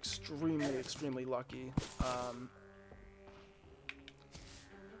for. I'm extremely, extremely lucky.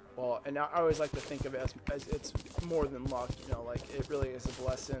 Well, and I always like to think of it as it's more than luck, you know, like it really is a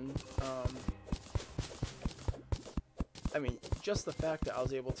blessing. I mean, just the fact that I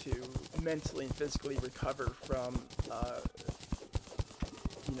was able to mentally and physically recover from,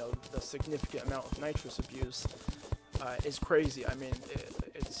 you know, the significant amount of nitrous abuse is crazy. I mean,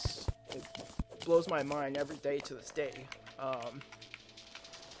 it blows my mind every day to this day.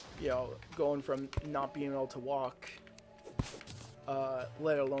 You know, going from not being able to walk,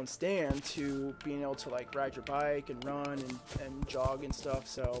 let alone stand, to being able to like ride your bike and run and jog and stuff.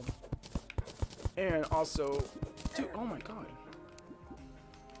 So, and also, dude, oh my god.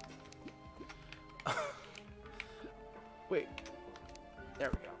 Wait,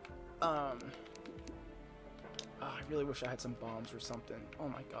 there we go. Oh, I really wish I had some bombs or something. Oh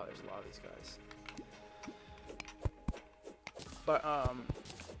my god, there's a lot of these guys. But,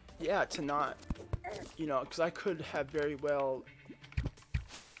 yeah, to not, you know, because I could have very well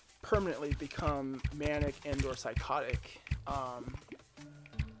permanently become manic and or psychotic. Oh,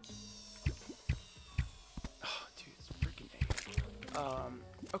 dude, it's freaking A.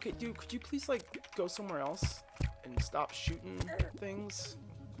 Okay, dude, could you please, like, go somewhere else and stop shooting things?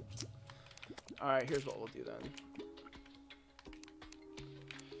 Alright, here's what we'll do then.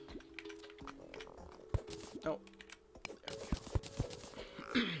 Oh, there we go.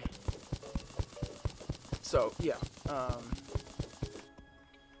 So, yeah,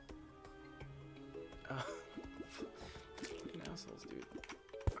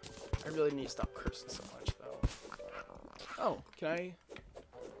 really need to stop cursing so much, though. Oh, can I?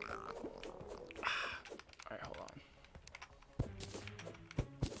 Alright, hold on.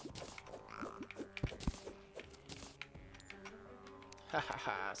 Ha ha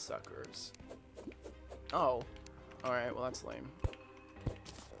ha, suckers. Oh. Alright, well that's lame.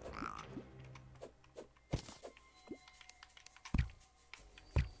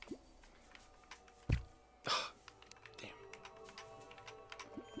 Damn.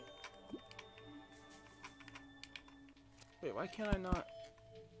 Wait, why can't I not?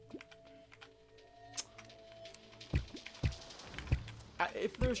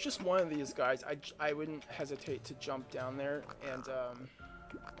 If there's just one of these guys, I wouldn't hesitate to jump down there and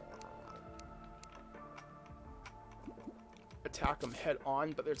attack them head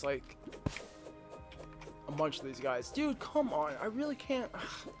on, but there's like a bunch of these guys. Dude, come on, I really can't.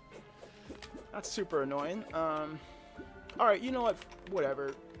 That's super annoying. Alright, you know what?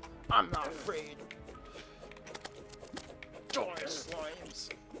 Whatever. I'm not afraid. Die, slimes.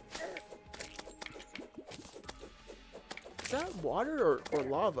 Is that water or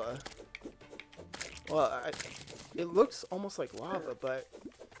lava? Well, it looks almost like lava, but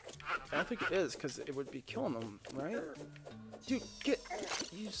I don't think it is, because it would be killing them, right? Dude,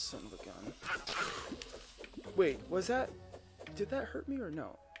 you son of a gun. Wait, did that hurt me or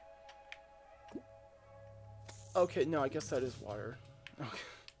no? Okay, no, I guess that is water. Okay.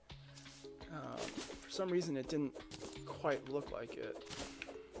 For some reason, it didn't quite look like it.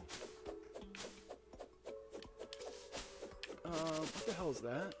 What the hell is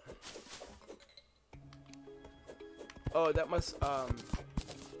that? Oh, that must,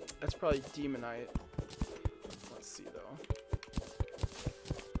 that's probably demonite. Let's see, though.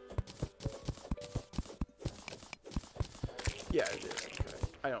 Yeah, it is. Okay.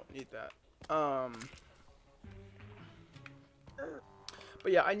 I don't need that.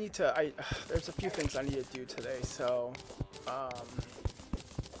 But yeah, I need to, there's a few things I need to do today, so,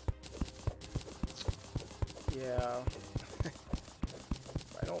 yeah.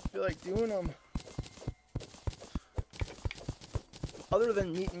 I don't feel like doing them. Other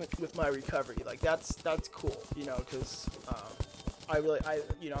than meeting with my recovery, like, that's cool, you know, because,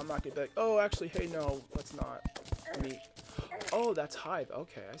 you know, I'm not gonna be like, oh, actually, hey, no, let's not meet. Oh, that's hive.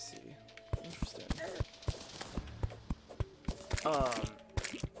 Okay, I see. Interesting.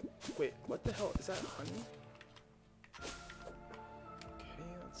 Wait, what the hell? Is that honey? Okay,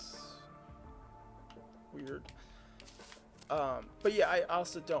 that's weird. But yeah, I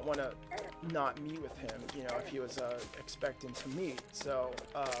also don't want to not meet with him, you know, if he was, expecting to meet. So,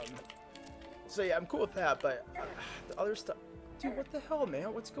 so yeah, I'm cool with that, but the other stuff... Dude, what the hell,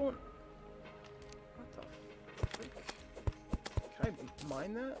 man? What's going... What the frick? Can I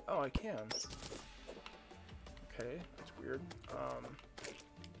mine that? Oh, I can. Okay, that's weird.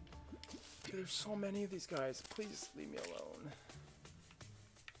 Dude, there's so many of these guys. Please leave me alone.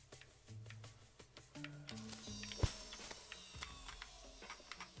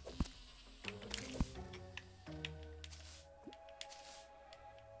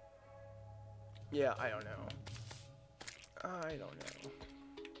 Yeah, I don't know. I don't know.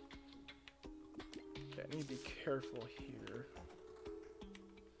 Okay, I need to be careful here.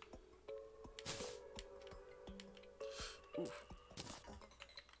 Oof.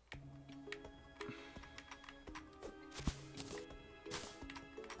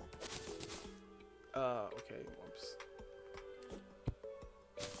 Okay, whoops.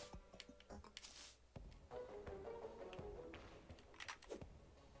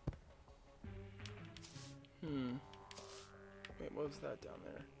 Wait, what was that down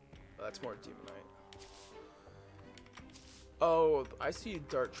there? Oh, that's more demonite. Oh, I see a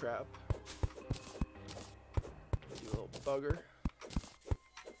dart trap. You little bugger.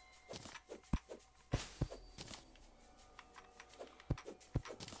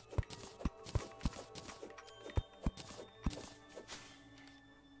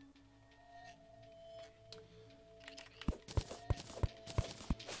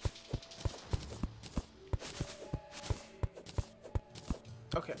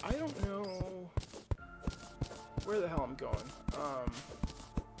 Okay, I don't know where the hell I'm going.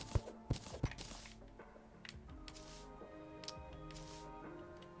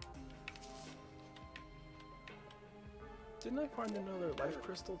 Didn't I find another life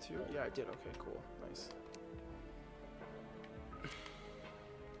crystal too? Yeah, I did. Okay, cool. Nice.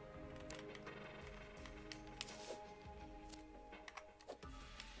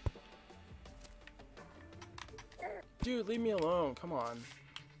 Dude, leave me alone. Come on.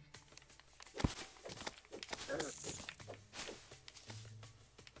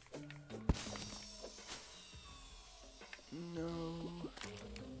 No.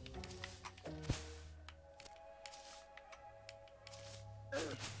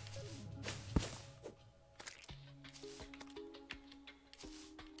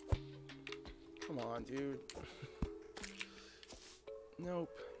 on, dude. Nope,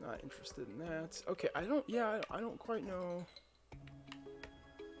 not interested in that. Okay, I don't quite know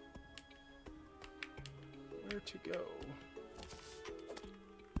where to go.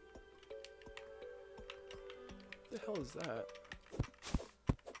 What the hell is that?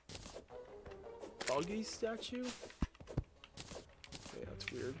 Buggy statue? Okay,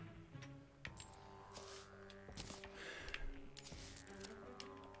 that's weird.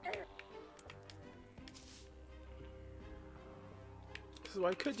 So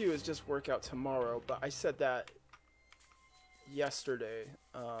what I could do is just work out tomorrow, but I said that yesterday.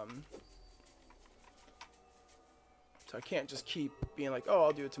 So I can't just keep being like, oh,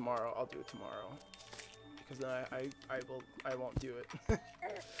 I'll do it tomorrow, I'll do it tomorrow. Because then I won't do it.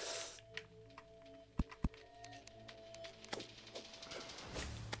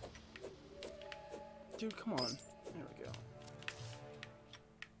 Dude, come on. There we go.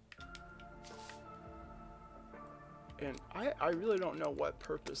 And I really don't know what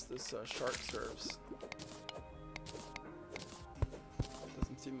purpose this shark serves.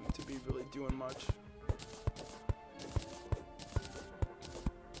 Doesn't seem to be really doing much.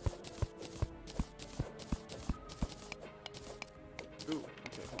 Ooh,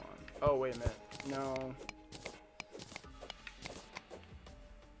 okay, hold on. Oh, wait a minute. No.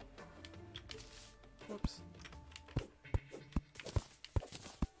 Whoops.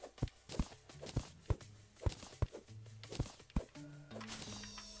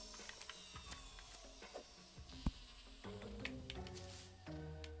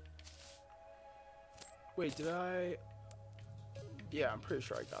 Wait, did I? Yeah, I'm pretty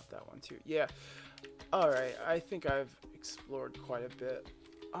sure I got that one too. Yeah. Alright, I think I've explored quite a bit.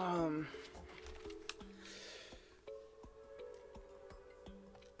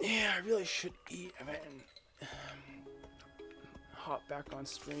 Yeah, I really should eat and hop back on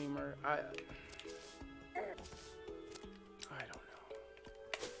stream, or I don't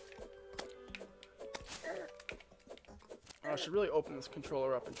know. I should really open this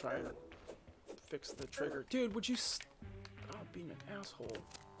controller up and try and fix the trigger. Dude, would you stop being an asshole?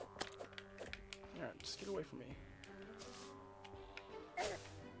 Yeah, just get away from me.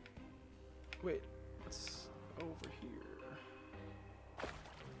 Wait, what's over here?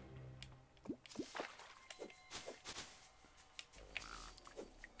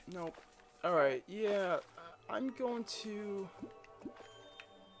 Nope. Alright, yeah, I'm going to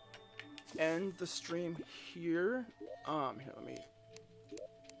end the stream here. Here, let me...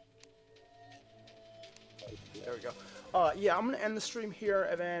 There we go. Yeah, I'm gonna end the stream here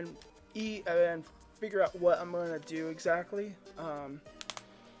and then eat and then figure out what I'm gonna do exactly. I'll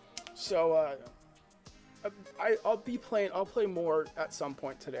play more at some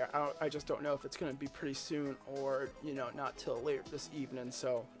point today. I just don't know if it's gonna be pretty soon or, you know, not till later this evening.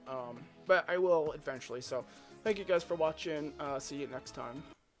 So, but I will eventually. So, thank you guys for watching. See you next time.